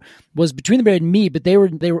to was Between the Buried and Me, but they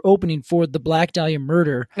were opening for the Black Dahlia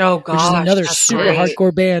Murder. Oh gosh, which is another that's super great.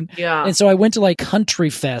 hardcore band. Yeah. And so I went to like Country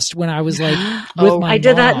Fest when I was like with my I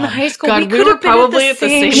did that in mom. high school. God, we could were have been probably at the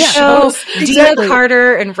same show. shows. Exactly. Dina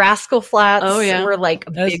Carter and Rascal Flatts were like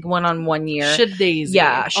a That's- big one on one year. Shit Daisy.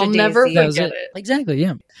 Yeah, I'll Shit never Daisy. That was forget it. it. Exactly,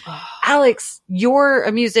 yeah. Alex, you're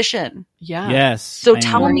a musician. Yeah. Yes. So I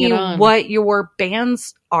tell am. me Bring it on. what your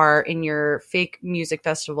bands are in your fake music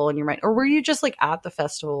festival in your mind. Or were you just like at the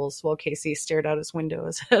festivals while Casey stared out his window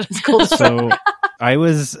as his cold So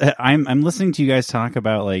I'm listening to you guys talk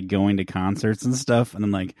about like going to concerts and stuff, and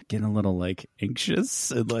I'm like getting a little like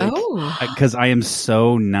anxious and like because I am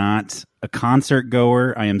so not a concert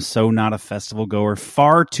goer. I am so not a festival goer.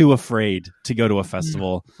 Far too afraid to go to a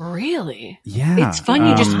festival. Really? Yeah, It's fun.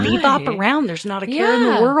 You just Right. bebop around. There's not a care in the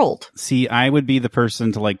Yeah. world. See, I would be the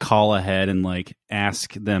person to like call ahead and like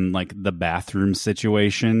ask them like the bathroom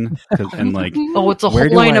situation and like Oh, it's a Where whole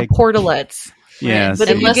do line I- of portalets. yeah. But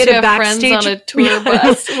see, if you Unless get you a have friends backstage on a tour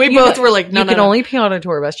bus. We You both can- were like, no, you no, can no. only pee on a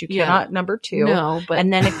tour bus. You Yeah. cannot number two. No, but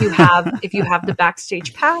And then if you have the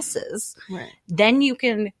backstage passes, right, then you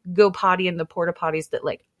can go potty in the porta potties that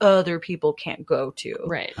like other people can't go to.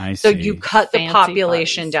 right. I So see. you cut the Fancy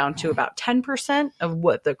population potties. down to about 10% of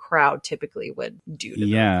what the crowd typically would do to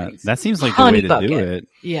yeah, things. that seems like the Honey way to do bucket. it.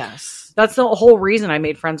 Yes. That's the whole reason I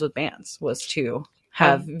made friends with bands was to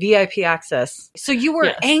have VIP access. So you were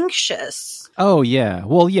Yes. anxious. Oh yeah,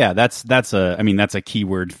 well yeah, that's a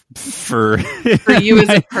keyword for For you as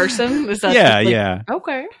a person? Is that yeah, just, like- yeah,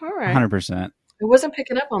 Okay. All right. 100%. I wasn't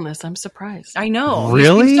picking up on this. I'm surprised. I know. You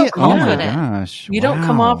Really? seem so Oh my confident. gosh! You don't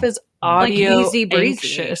come Wow. off as audio easy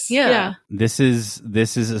breezy. anxious. Yeah. This is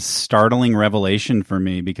a startling revelation for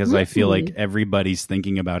me because I feel like Mm. everybody's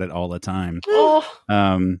thinking about it all the time.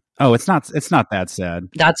 Oh, It's not that sad.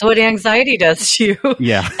 That's what anxiety does to you.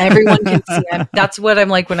 Yeah. Everyone can see it. That's what I'm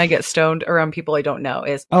like when I get stoned around people I don't know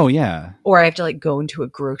is, Oh yeah. or I have to like go into a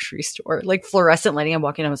grocery store, like fluorescent lighting. I'm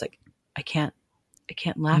walking. I was like, I can't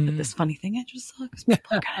laugh at this funny thing I just saw because people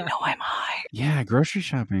are gonna know I'm high. Yeah, grocery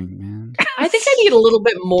shopping, man. I think I need a little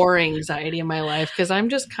bit more anxiety in my life because I'm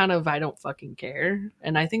just kind of I don't fucking care,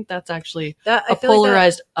 and I think that's actually That a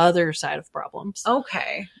polarized other side of problems.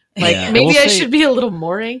 Okay. Like Yeah, I maybe will I say- should be a little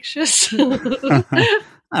more anxious.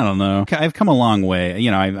 I don't know. I've come a long way. You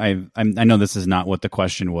know, I know this is not what the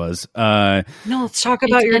question was. No, let's talk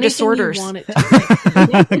about It's your anything you Gladly. disorders. want it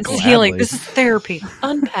to be. It's healing. This is therapy.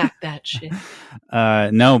 Unpack that shit.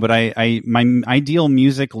 No, but my ideal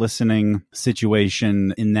music listening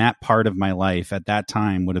situation in that part of my life at that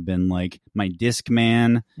time would have been like my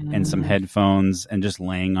Discman and some headphones and just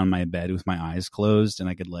laying on my bed with my eyes closed, and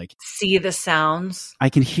I could like See the sounds. I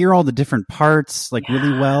can hear all the different parts like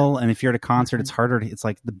really Yeah. well. And if you're at a concert, it's harder to, it's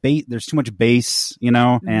like the bass, there's too much bass, you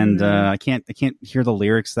know, and I can't hear the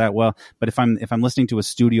lyrics that well. But if I'm listening to a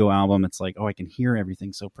studio album, it's like, oh, I can hear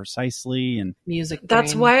everything so precisely. And Music.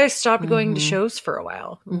 That's brain. why I stopped going to Mhm. shows for a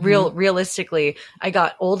while. Mhm. Realistically, I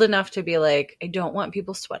got old enough to be like, I don't want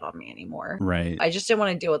people sweat on me anymore. right. I just didn't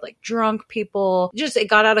want to deal with like drunk people. Just it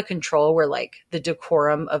got out of control where like the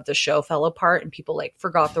decorum of the show fell apart and people like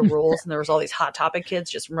forgot the rules and there was all these Hot Topic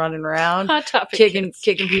kids just running around Hot Topic kicking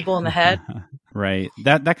kids. people in the head. Right.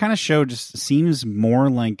 That kind of show just seems more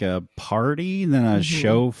like a party than a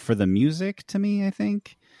show for the music to me, I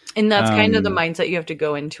think. And that's kind of the Um, mindset you have to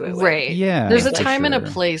go into it with. Right. Yeah. There's a for time and a sure.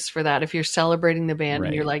 place for that. If you're celebrating the band and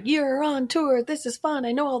Right. you're like, you're on tour, this is fun,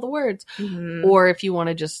 I know all the words. Mhm. Or if you want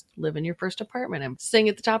to just live in your first apartment and sing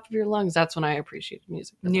at the top of your lungs, that's when I appreciate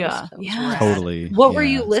music. the Yeah. most. That was Yeah. rad. Totally. What were Yeah.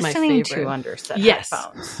 you It's my listening to favorite. under said Yes.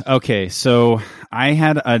 headphones? Okay, so I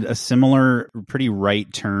had a similar, pretty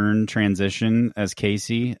right turn transition as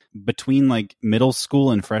Casey between like middle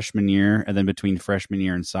school and freshman year, and then between freshman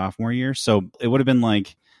year and sophomore year. So it would have been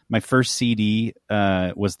like my first CD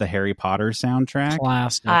was the Harry Potter soundtrack.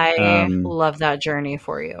 Classic. I Um, love that journey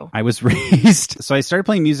for you. I was raised, so I started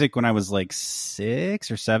playing music when I was like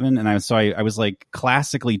 6 or 7, and I was like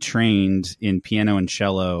classically trained in piano and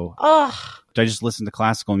cello. Oh, I just listened to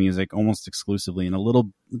classical music almost exclusively, and a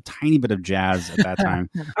little tiny bit of jazz at that time.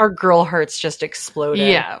 our girl hearts just exploded.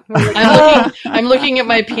 Yeah. We're like, I'm looking at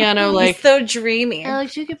my piano like, so dreamy.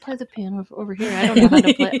 Alex, you could play the piano over here. I don't know how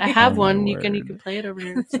to play. I have Oh, one. my You can word. play it over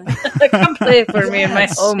here. It's fine. Come play it for me in my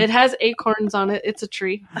home. It has acorns on it. It's a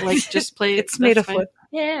tree. Like just play it. It's made That's of fine. wood.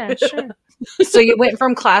 Yeah, sure. So you went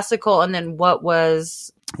from classical, and then what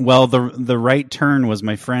was Well, the right turn was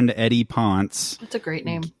my friend Eddie Ponce. That's a great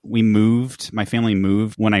name. My family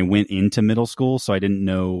moved when I went into middle school, so I didn't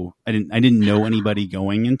know anybody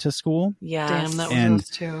going into school. Yeah. Damn, that was And us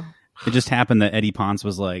too. It just happened that Eddie Ponce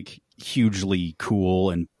was like hugely cool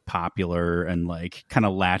and popular and like kind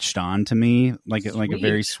of latched on to me like a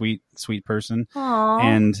very sweet person. Aww.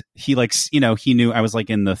 And he like, he knew I was like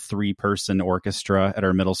in the 3-person orchestra at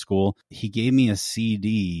our middle school. He gave me a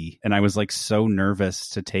CD and I was like so nervous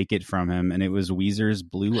to take it from him. And it was Weezer's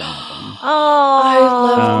Blue album. Oh, I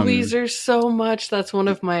love Weezer so much. That's one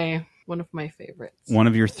of my favorites. One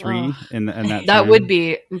of your 3 in that that time? would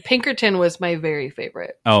be Pinkerton was my very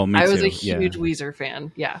favorite. Oh, me too. I was a huge Weezer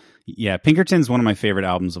fan. Yeah. Yeah, Pinkerton's one of my favorite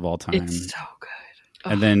albums of all time. It's so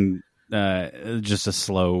good. And then just a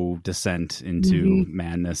slow descent into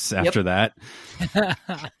madness after that.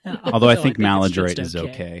 Although I think Maladroit is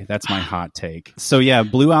okay. That's my hot take. So yeah,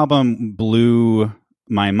 Blue album blew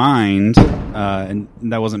my mind, and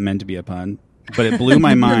that wasn't meant to be a pun, but it blew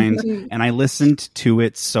my mind, and I listened to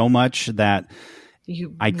it so much that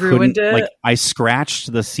I couldn't, like, I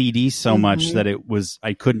scratched the CD so much that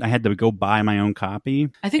I had to go buy my own copy.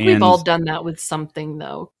 I think we've all done that with something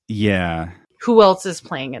though. Yeah. Who else is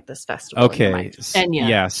playing at this festival? Okay. Enya.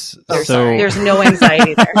 Yes. So there's no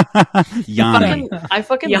anxiety there. Yanni. I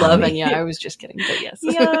fucking Yanni. love Enya. I was just kidding, but yes.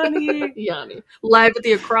 Yanni. Live at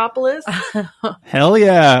the Acropolis. Hell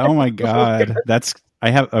yeah. Oh my God.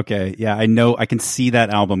 I know. I can see that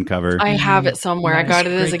album cover. I have it somewhere. Nice. I got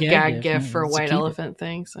it as a Great gag gift Yeah, for a it's a White keeper. Elephant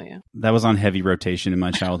thing. So yeah. That was on heavy rotation in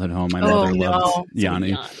my childhood home. My mother loved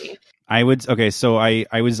Yanni. I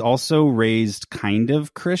was also raised kind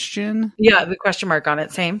of Christian. Yeah, the question mark on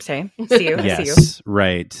it. Same. See you. See you. Yes,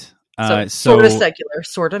 right. So sort of secular,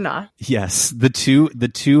 sort of not. Yes, the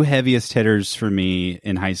two heaviest hitters for me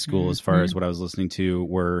in high school, as far as what I was listening to,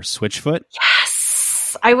 were Switchfoot. Yes.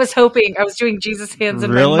 I was hoping. I was doing Jesus hands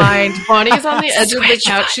in Really? my mind. Bonnie's on the edge of the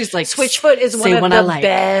couch. She's like, Switchfoot is one of one the I like.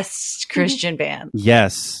 best Christian bands.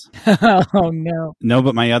 Yes. Oh no. No,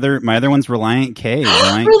 but my other one's Reliant K.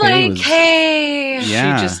 Reliant K.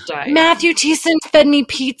 Yeah. She just died. Matthew Thiessen fed me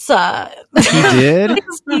pizza. He did?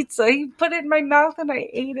 His pizza. He put it in my mouth and I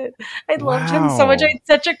ate it. I loved him so much. I had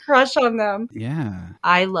such a crush on them. Yeah.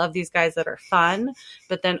 I love these guys that are fun,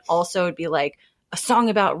 but then also it'd be like a song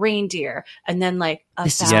about reindeer and then like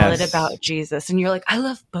a ballad about Jesus. And you're like, I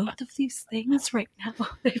love both of these things right now.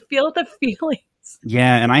 I feel the feelings.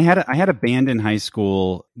 Yeah, and I had a band in high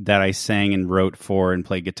school that I sang and wrote for and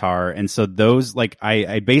played guitar, and so those, like,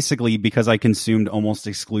 I basically, because I consumed almost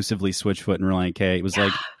exclusively Switchfoot and Reliant K, it was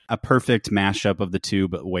like a perfect mashup of the two,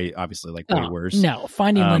 but way worse. No,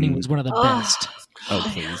 Finding Lenny was one of the best. Oh,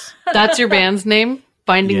 please. That's your band's name?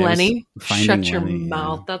 Finding Yes, Lenny? Finding Shut your Lenny,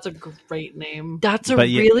 mouth. yeah. That's a great name. That's a But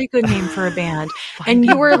yeah. really good name for a band. And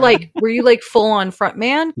you were you like full on front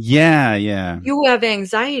man? Yeah, yeah. You have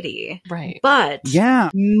anxiety. Right. But Yeah.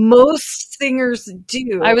 most singers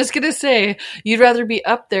do. I was going to say, you'd rather be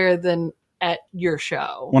up there than at your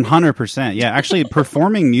show. 100%. Yeah, actually,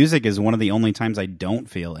 performing music is one of the only times I don't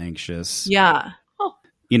feel anxious. Yeah.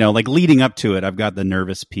 You know, like leading up to it, I've got the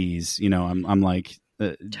nervous peas. You know, I'm like,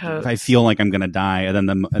 I feel like I'm gonna die,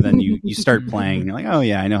 and then you start playing, and you're like, oh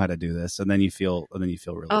yeah, I know how to do this, and then you feel really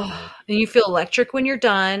good. And you feel electric when you're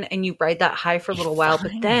done, and you ride that high for a little while,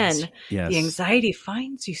 but then Yes. the anxiety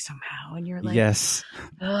finds you somehow, and you're like, Yes.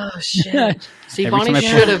 oh shit. See, Every Bonnie time I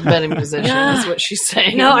should have been a musician, Yeah. is what she's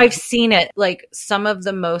saying. No, I've seen it. Like some of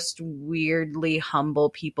the most weirdly humble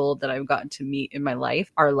people that I've gotten to meet in my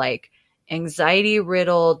life are like anxiety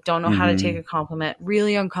riddled, don't know how to take a compliment,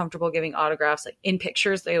 really uncomfortable giving autographs. Like in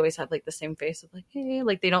pictures, they always have like the same face of like, hey,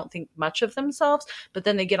 like they don't think much of themselves, but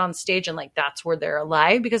then they get on stage and like that's where they're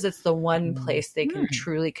alive because it's the one place they can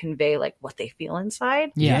truly convey like what they feel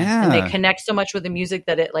inside. Yeah. And they connect so much with the music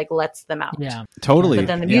that it like lets them out. Yeah. Totally. But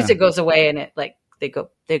then the music goes away and it like they go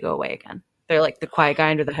away again. They're like the quiet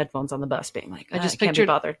guy under the headphones on the bus being like, I just can't be pictured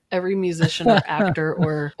bothered. every musician or actor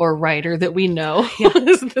or writer that we know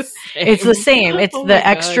is the same. It's the same. It's Oh the my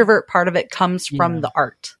God. extrovert part of it comes from the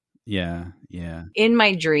art. Yeah. Yeah. In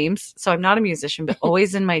my dreams, so I'm not a musician, but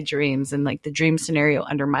always in my dreams and like the dream scenario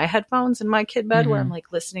under my headphones in my kid bed where I'm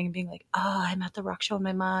like listening and being like, oh, I'm at the rock show in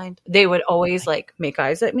my mind. They would always like make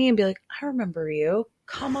eyes at me and be like, I remember you.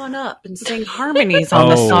 Come on up and sing harmonies on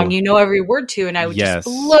the song you know every word to. And I would just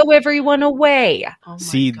blow everyone away. Oh my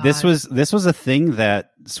See, God. this was a thing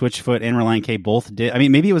that Switchfoot and Relient K both did. I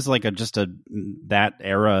mean, maybe it was like just a that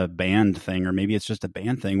era band thing, or maybe it's just a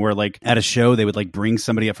band thing where like at a show they would like bring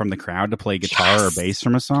somebody up from the crowd to play guitar or bass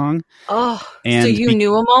from a song. Oh, and so you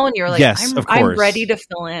knew them all, and you're like, yes, of course. I'm ready to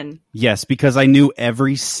fill in. Yes, because I knew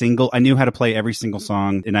I knew how to play every single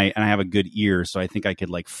song, and I have a good ear, so I think I could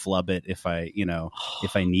like flub it if I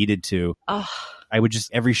needed to. Oh. I would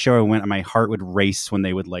just, every show I went, my heart would race when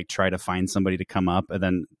they would like try to find somebody to come up, and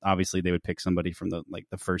then obviously they would pick somebody from the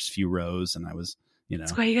first few rows, and I was,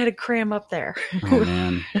 That's why you got to cram up there. Oh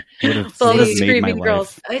man, it would all the made screaming my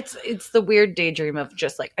girls. life. It's the weird daydream of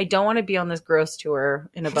just like, I don't want to be on this gross tour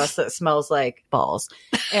in a bus that smells like balls,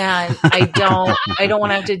 and I don't want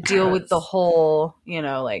to have to deal with the whole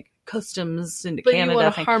like customs into but Canada. You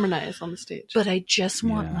want to harmonize on the stage. But I just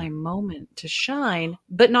want my moment to shine,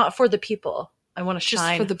 but not for the people. I want to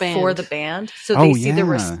shine for the band, so they see the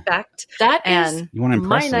respect. That and is you want to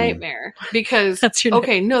my them. Nightmare, because that's your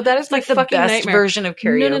no, that is like my the fucking best nightmare version of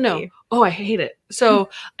karaoke. No. Oh, I hate it. So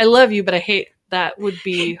I love you, but I hate. That would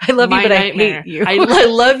be I love my you, but nightmare. I hate you. I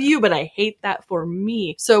love you, but I hate that for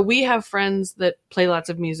me. So we have friends that play lots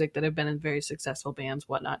of music that have been in very successful bands,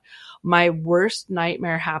 whatnot. My worst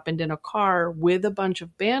nightmare happened in a car with a bunch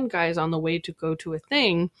of band guys on the way to go to a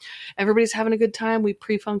thing. Everybody's having a good time. We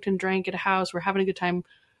pre-funked and drank at a house. We're having a good time.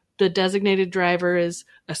 The designated driver is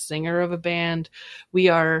a singer of a band. We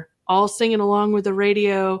are all singing along with the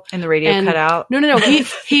radio. And the radio cut out? No.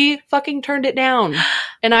 He fucking turned it down.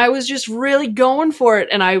 And I was just really going for it.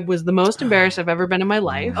 And I was the most embarrassed I've ever been in my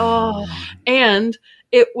life. Oh. And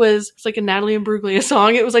it's like a Natalie Imbruglia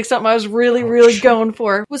song. It was like something I was really, really going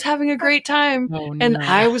for. Was having a great time. Oh, and no.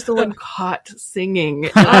 I was the one caught singing.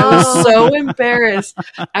 And I was so embarrassed.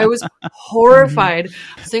 I was horrified.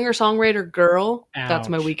 Singer-songwriter girl. Ouch. That's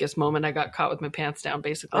my weakest moment. I got caught with my pants down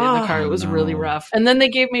basically in the car. It was really rough. And then they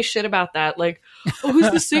gave me shit about that. Like, oh,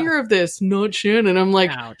 who's the singer of this? Not Shannon. And I'm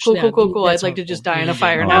like, Ouch. cool. That's I'd like to just die in a hurtful.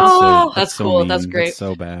 fire Oh, now. that's so cool. mean. That's great. That's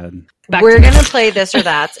so bad. We're going to play this or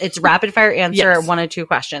that. It's rapid fire answer. Yes. 1 or 2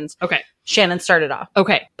 questions. Okay. Shannon started off.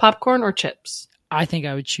 Okay. Popcorn or chips? I think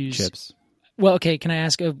I would choose Chips. Well, okay. Can I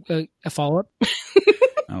ask a follow up?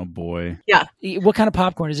 Oh boy. Yeah. What kind of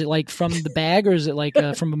popcorn is it? Like from the bag, or is it like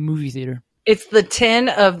from a movie theater? It's the tin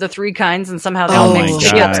of the 3 kinds, and somehow they Oh all my mixed God.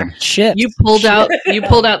 together. Shit. You pulled out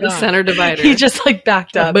the center divider. He just like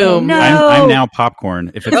backed up. Boom. No. I'm now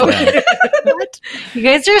popcorn. If it's that. You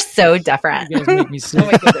guys are so different. You guys make me sick.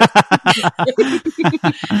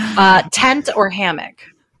 Tent or hammock?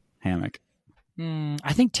 Hammock.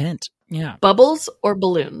 I think tent. Yeah. Bubbles or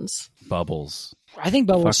balloons? Bubbles. I think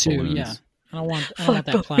bubbles Fuck too. balloons. Yeah. I don't want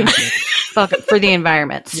that plastic. Fuck it, for the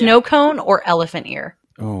environment. Snow cone or elephant ear?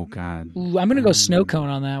 Oh God. Ooh, I'm gonna go snow cone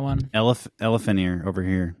on that one. Elephant ear over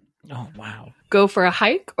here. Oh wow. Go for a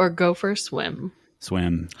hike or go for a swim?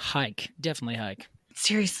 Swim. Hike. Definitely hike.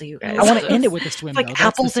 Seriously, you guys. I want to end it with a swim. It's like though. That's the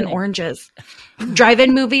apples and thing. oranges.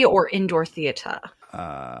 Drive-in movie or indoor theater?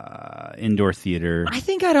 Indoor theater. I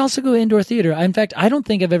think I'd also go indoor theater. In fact, I don't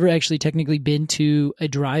think I've ever actually technically been to a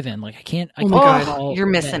drive-in. Like I can't my God. recall You're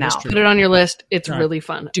missing that out. history. Put it on your list. It's Right. really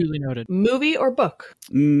fun. Duly noted. Movie or book?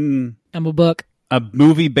 Mm, I'm a book. a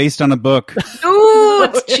movie based on a book. Ooh,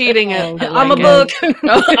 it's cheating it. I'm a book.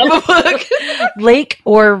 I'm a book. Lake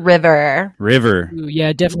or river? River. Ooh,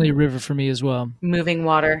 yeah, definitely a river for me as well. Moving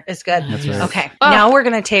water is good. That's right. Okay. Now we're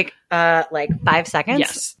going to take like 5 seconds.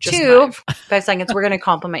 Yes, just 5 seconds. We're going to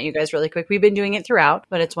compliment you guys really quick. We've been doing it throughout,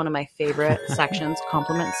 but it's one of my favorite sections,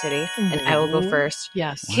 Compliment City. And I will go first.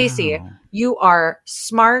 Yes. Casey, Wow. you are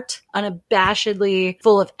smart, unabashedly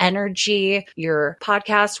full of energy. Your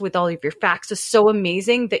podcast with all of your facts is so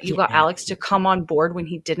amazing that you got Alex to come on board when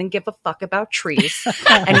he didn't give a fuck about trees.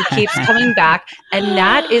 And he keeps coming back. And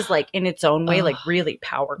that is like in its own way, like really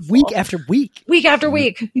powerful. Week after week. Week after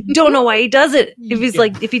week. Don't know why he does it. If he's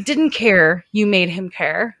like, if he didn't care, you made him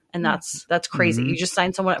care. And that's crazy. You just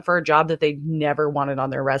signed someone up for a job that they never wanted on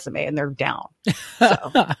their resume and they're down. So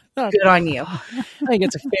good on you. I think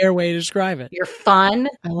it's a fair way to describe it. You're fun.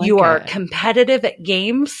 I like You are it. competitive at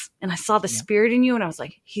games. And I saw the spirit in you and I was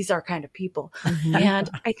like, he's our kind of people. And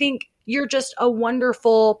I think you're just a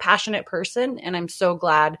wonderful, passionate person. And I'm so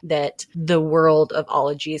glad that the world of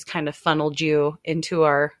ologies kind of funneled you into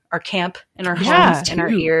our camp and our Yeah, homes and our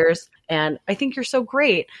too. ears. And I think you're so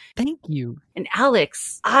great. Thank you. And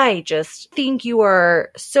Alex, I just think you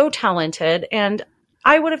are so talented. And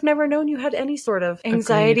I would have never known you had any sort of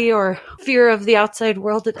anxiety or fear of the outside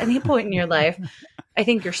world at any point in your life. I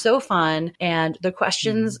think you're so fun. And the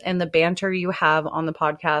questions and the banter you have on the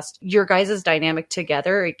podcast, your guys' dynamic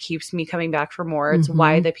together, it keeps me coming back for more. It's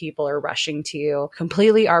why the people are rushing to you.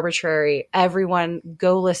 Completely arbitrary. Everyone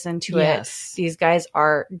go listen to it. These guys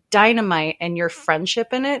are dynamite, and your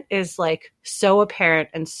friendship in it is like so apparent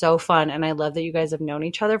and so fun. And I love that you guys have known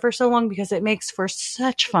each other for so long because it makes for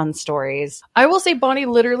such fun stories. I will say Bonnie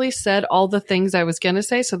literally said all the things I was going to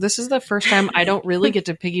say. So this is the first time I don't really get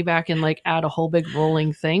to piggyback and like add a whole big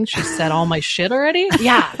rolling thing. She said all my shit already.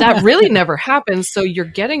 Yeah. That really never happens. So you're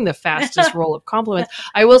getting the fastest roll of compliments.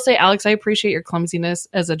 I will say, Alex, I appreciate your clumsiness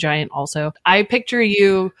as a giant also. I picture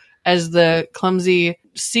you as the clumsy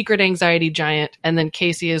secret anxiety giant, and then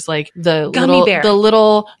Casey is like the Gummy bear.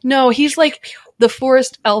 No, he's like the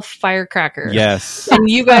forest elf firecracker. Yes. And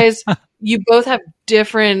you guys, you both have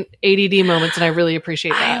different ADD moments, and I really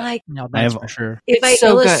appreciate that. I like, No, I that's have- for sure. if It's I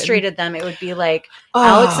so good. illustrated them, it would be like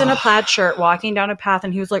Alex in a plaid shirt walking down a path,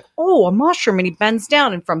 and he was like, "Oh, a mushroom," and he bends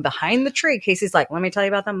down, and from behind the tree, Casey's like, "Let me tell you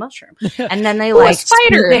about that mushroom." And then they Oh, a like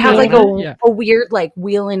spider. They have like Yeah. a weird like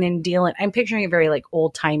wheeling and dealing. I'm picturing it very like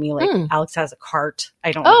old timey. Like Alex has a cart.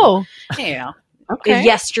 I don't know. Oh, You know, okay.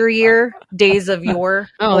 yesteryear days of your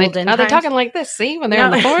Oh, olden are they times. talking like this? See, when they're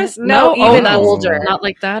in the No. forest? No, Oh, even that's older. Not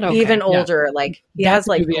like that. Okay. Even older, like he That's has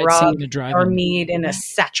like the movie I'd see grub in a drive-in. or mead in a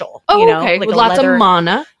satchel. Oh, you know, okay. like With a lots leather- of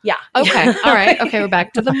mana. Yeah. Okay. All right. Okay. We're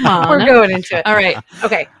back to the mana. We're going into it. All right.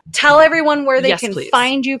 Okay. Tell everyone where they Yes, can please.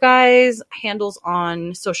 find you guys, handles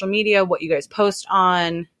on social media, what you guys post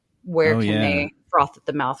on, where Oh, can yeah. they froth at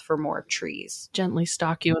the mouth for more trees. Gently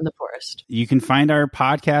stalk you in the forest. You can find our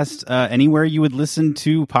podcast anywhere you would listen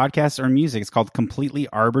to podcasts or music. It's called Completely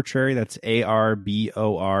Arbitrary. That's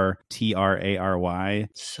ARBORTRARY.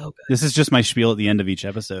 So good. This is just my spiel at the end of each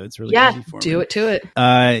episode. It's really Yeah. easy for Do me. it to it.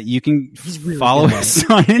 You can really follow good at us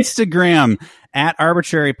on Instagram at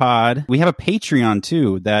Arbitrary Pod. We have a Patreon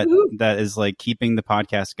too that is like keeping the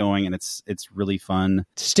podcast going, and it's really fun.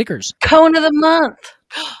 Stickers. Cone of the month.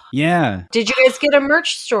 Yeah, Did you guys get a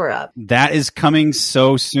merch store up? that is coming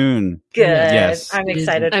so soon. Good. Yes. I'm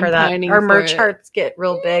excited I'm for that. pining Our for merch it. hearts get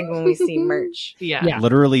real big when we see merch. Yeah. Yeah.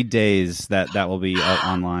 Literally days that will be out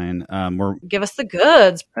online. Give us the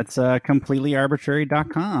goods. That's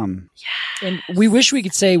completelyarbitrary.com. And we wish we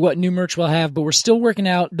could say what new merch we'll have, but we're still working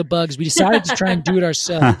out the bugs. We decided to try and do it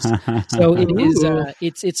ourselves. So it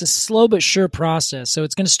is it's a slow but sure process. So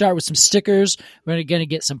it's going to start with some stickers. We're going to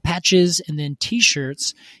get some patches and then t-shirts.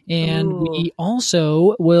 And we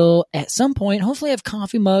also will at some point hopefully have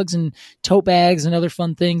coffee mugs and tote bags and other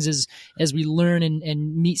fun things as we learn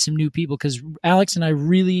and meet some new people, because Alex and I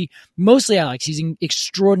mostly Alex, he's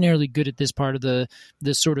extraordinarily good at this part of the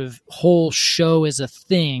sort of whole show as a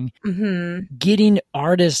thing. Getting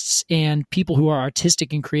artists and people who are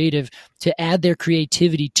artistic and creative to add their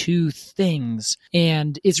creativity to things.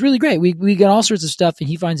 And it's really great. We got all sorts of stuff, and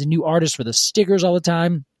he finds a new artist for the stickers all the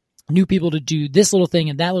time, new people to do this little thing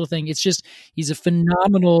and that little thing. It's just, he's a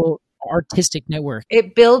phenomenal artistic network.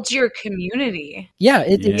 It builds your community. Yeah.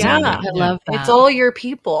 Yeah. I love that. It's all your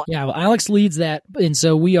people. Yeah, well, Alex leads that, and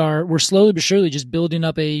so we're slowly but surely just building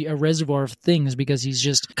up a reservoir of things because he's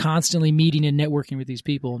just constantly meeting and networking with these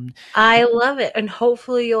people. And I love it. And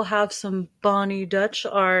hopefully you'll have some Bonnie Dutch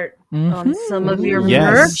art on some of your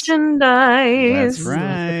Yes. merchandise. That's right.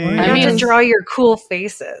 I have to mean- draw your cool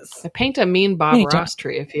faces. I paint a mean Bob Anytime. Ross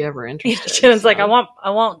tree if you ever interested. Jen's like, I want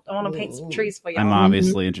to paint some trees for you. I'm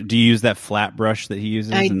obviously do you use that flat brush that he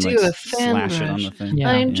uses I and do, like a fan slash it on brush. the thing?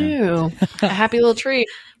 Yeah. I do. A happy little tree.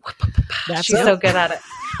 that's She's it. so good at it.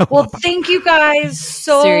 Well, thank you guys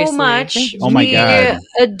so Seriously. much. Thank you. Oh my we God.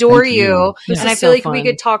 adore Thank you. you. This And I is feel so like we fun.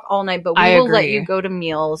 could talk all night, but we I will let agree. you go to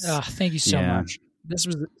meals. Oh, thank you so Yeah. much. This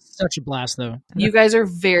was such a blast, though. You guys are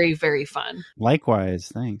very, very fun. Likewise,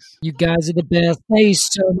 thanks. You guys are the best. Thank you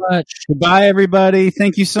so much. Goodbye, everybody.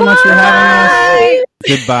 Thank you so much for having us.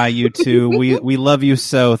 Goodbye, you two. We love you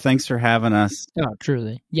so. Thanks for having us. Oh,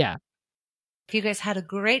 truly. Yeah. If you guys had a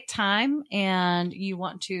great time and you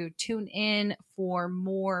want to tune in for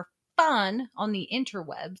more fun on the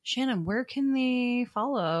interwebs, Shannon, where can they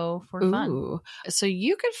follow for fun? Ooh. So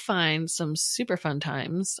you could find some super fun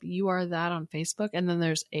times. You Are That on Facebook, and then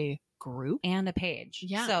there's a group. And a page.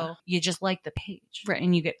 Yeah. So you just like the page. Right.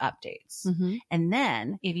 And you get updates. Mm-hmm. And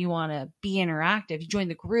then if you want to be interactive, you join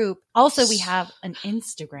the group. Also, we have an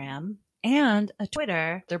Instagram and a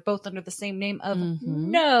Twitter. They're both under the same name of Mhm.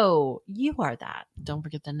 No, You Are That. Don't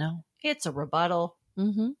forget the no. It's a rebuttal.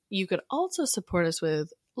 Mm-hmm. You could also support us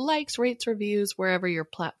with likes, rates, reviews, wherever your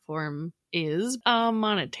platform is.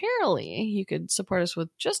 Monetarily, you could support us with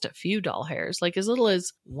just a few doll hairs, like as little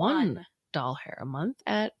as one doll hair a month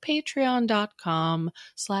at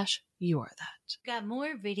patreon.com/YOURTHAT. You Are That. Got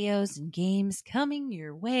more videos and games coming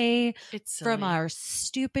your way It's from silly. our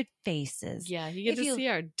stupid faces. Yeah, you get If to see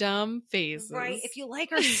our dumb faces. Right. If you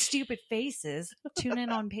like our stupid faces, tune in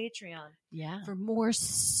on Patreon Yeah. for more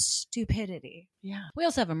stupidity. Yeah. We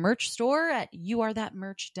also have a merch store at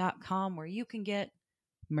yourthatmerch.com where you can get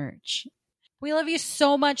merch. We love you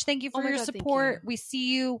so much. Thank you for Oh my your God, thank support. you. We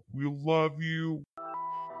see you. We love you.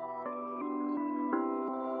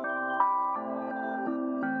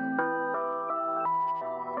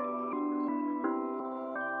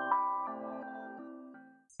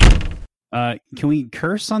 Can we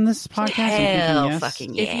curse on this podcast? I'm thinking Hell yes.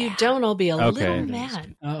 fucking yeah. If you don't, I'll be a Okay. little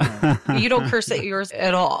mad. Uh-oh. You don't curse at yours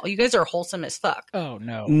at all. You guys are wholesome as fuck. Oh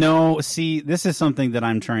no. No, see, this is something that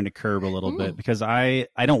I'm trying to curb a little Mm. bit because I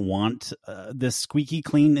don't want this squeaky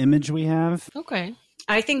clean image we have. Okay.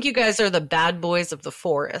 I think you guys are the bad boys of the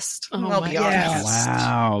forest. Oh I'll my be God. honest.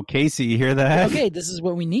 Wow, Casey, you hear that? Okay, this is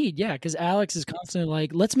what we need. Yeah, because Alex is constantly like,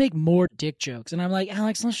 let's make more dick jokes. And I'm like,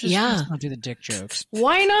 Alex, let's not do the dick jokes.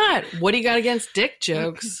 Why not? What do you got against dick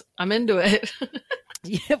jokes? I'm into it.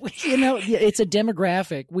 Yeah, it's a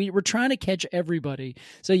demographic. We're trying to catch everybody.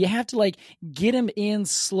 So you have to like get them in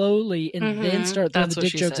slowly and then start throwing That's the what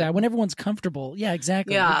dick she jokes said. out when everyone's comfortable. Yeah,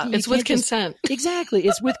 exactly. Yeah, You It's with can't just- consent. Exactly.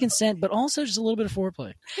 It's with consent, but also just a little bit of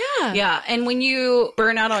foreplay. Yeah. Yeah, and when you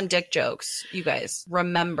burn out on dick jokes, you guys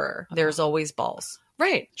remember there's always balls.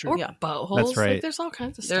 Right. True. Or Yeah. buttholes. That's right. Like, there's all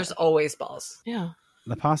kinds of stuff. There's always balls. Yeah.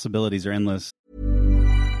 The possibilities are endless.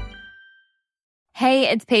 Hey,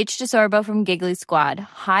 it's Paige DeSorbo from Giggly Squad.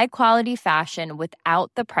 High quality fashion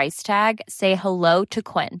without the price tag. Say hello to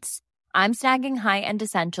Quince. I'm snagging high-end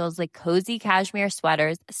essentials like cozy cashmere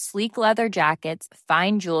sweaters, sleek leather jackets,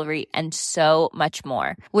 fine jewelry, and so much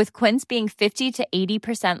more. With Quince being 50 to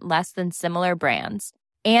 80% less than similar brands.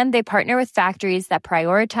 And they partner with factories that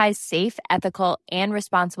prioritize safe, ethical, and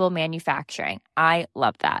responsible manufacturing. I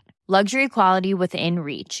love that. Luxury quality within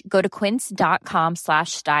reach. Go to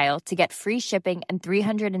quince.com/style to get free shipping and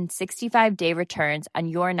 365-day returns on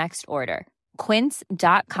your next order.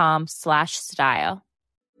 Quince.com/style.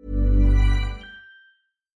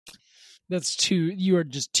 You are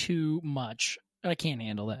just too much. I can't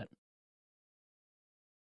handle that.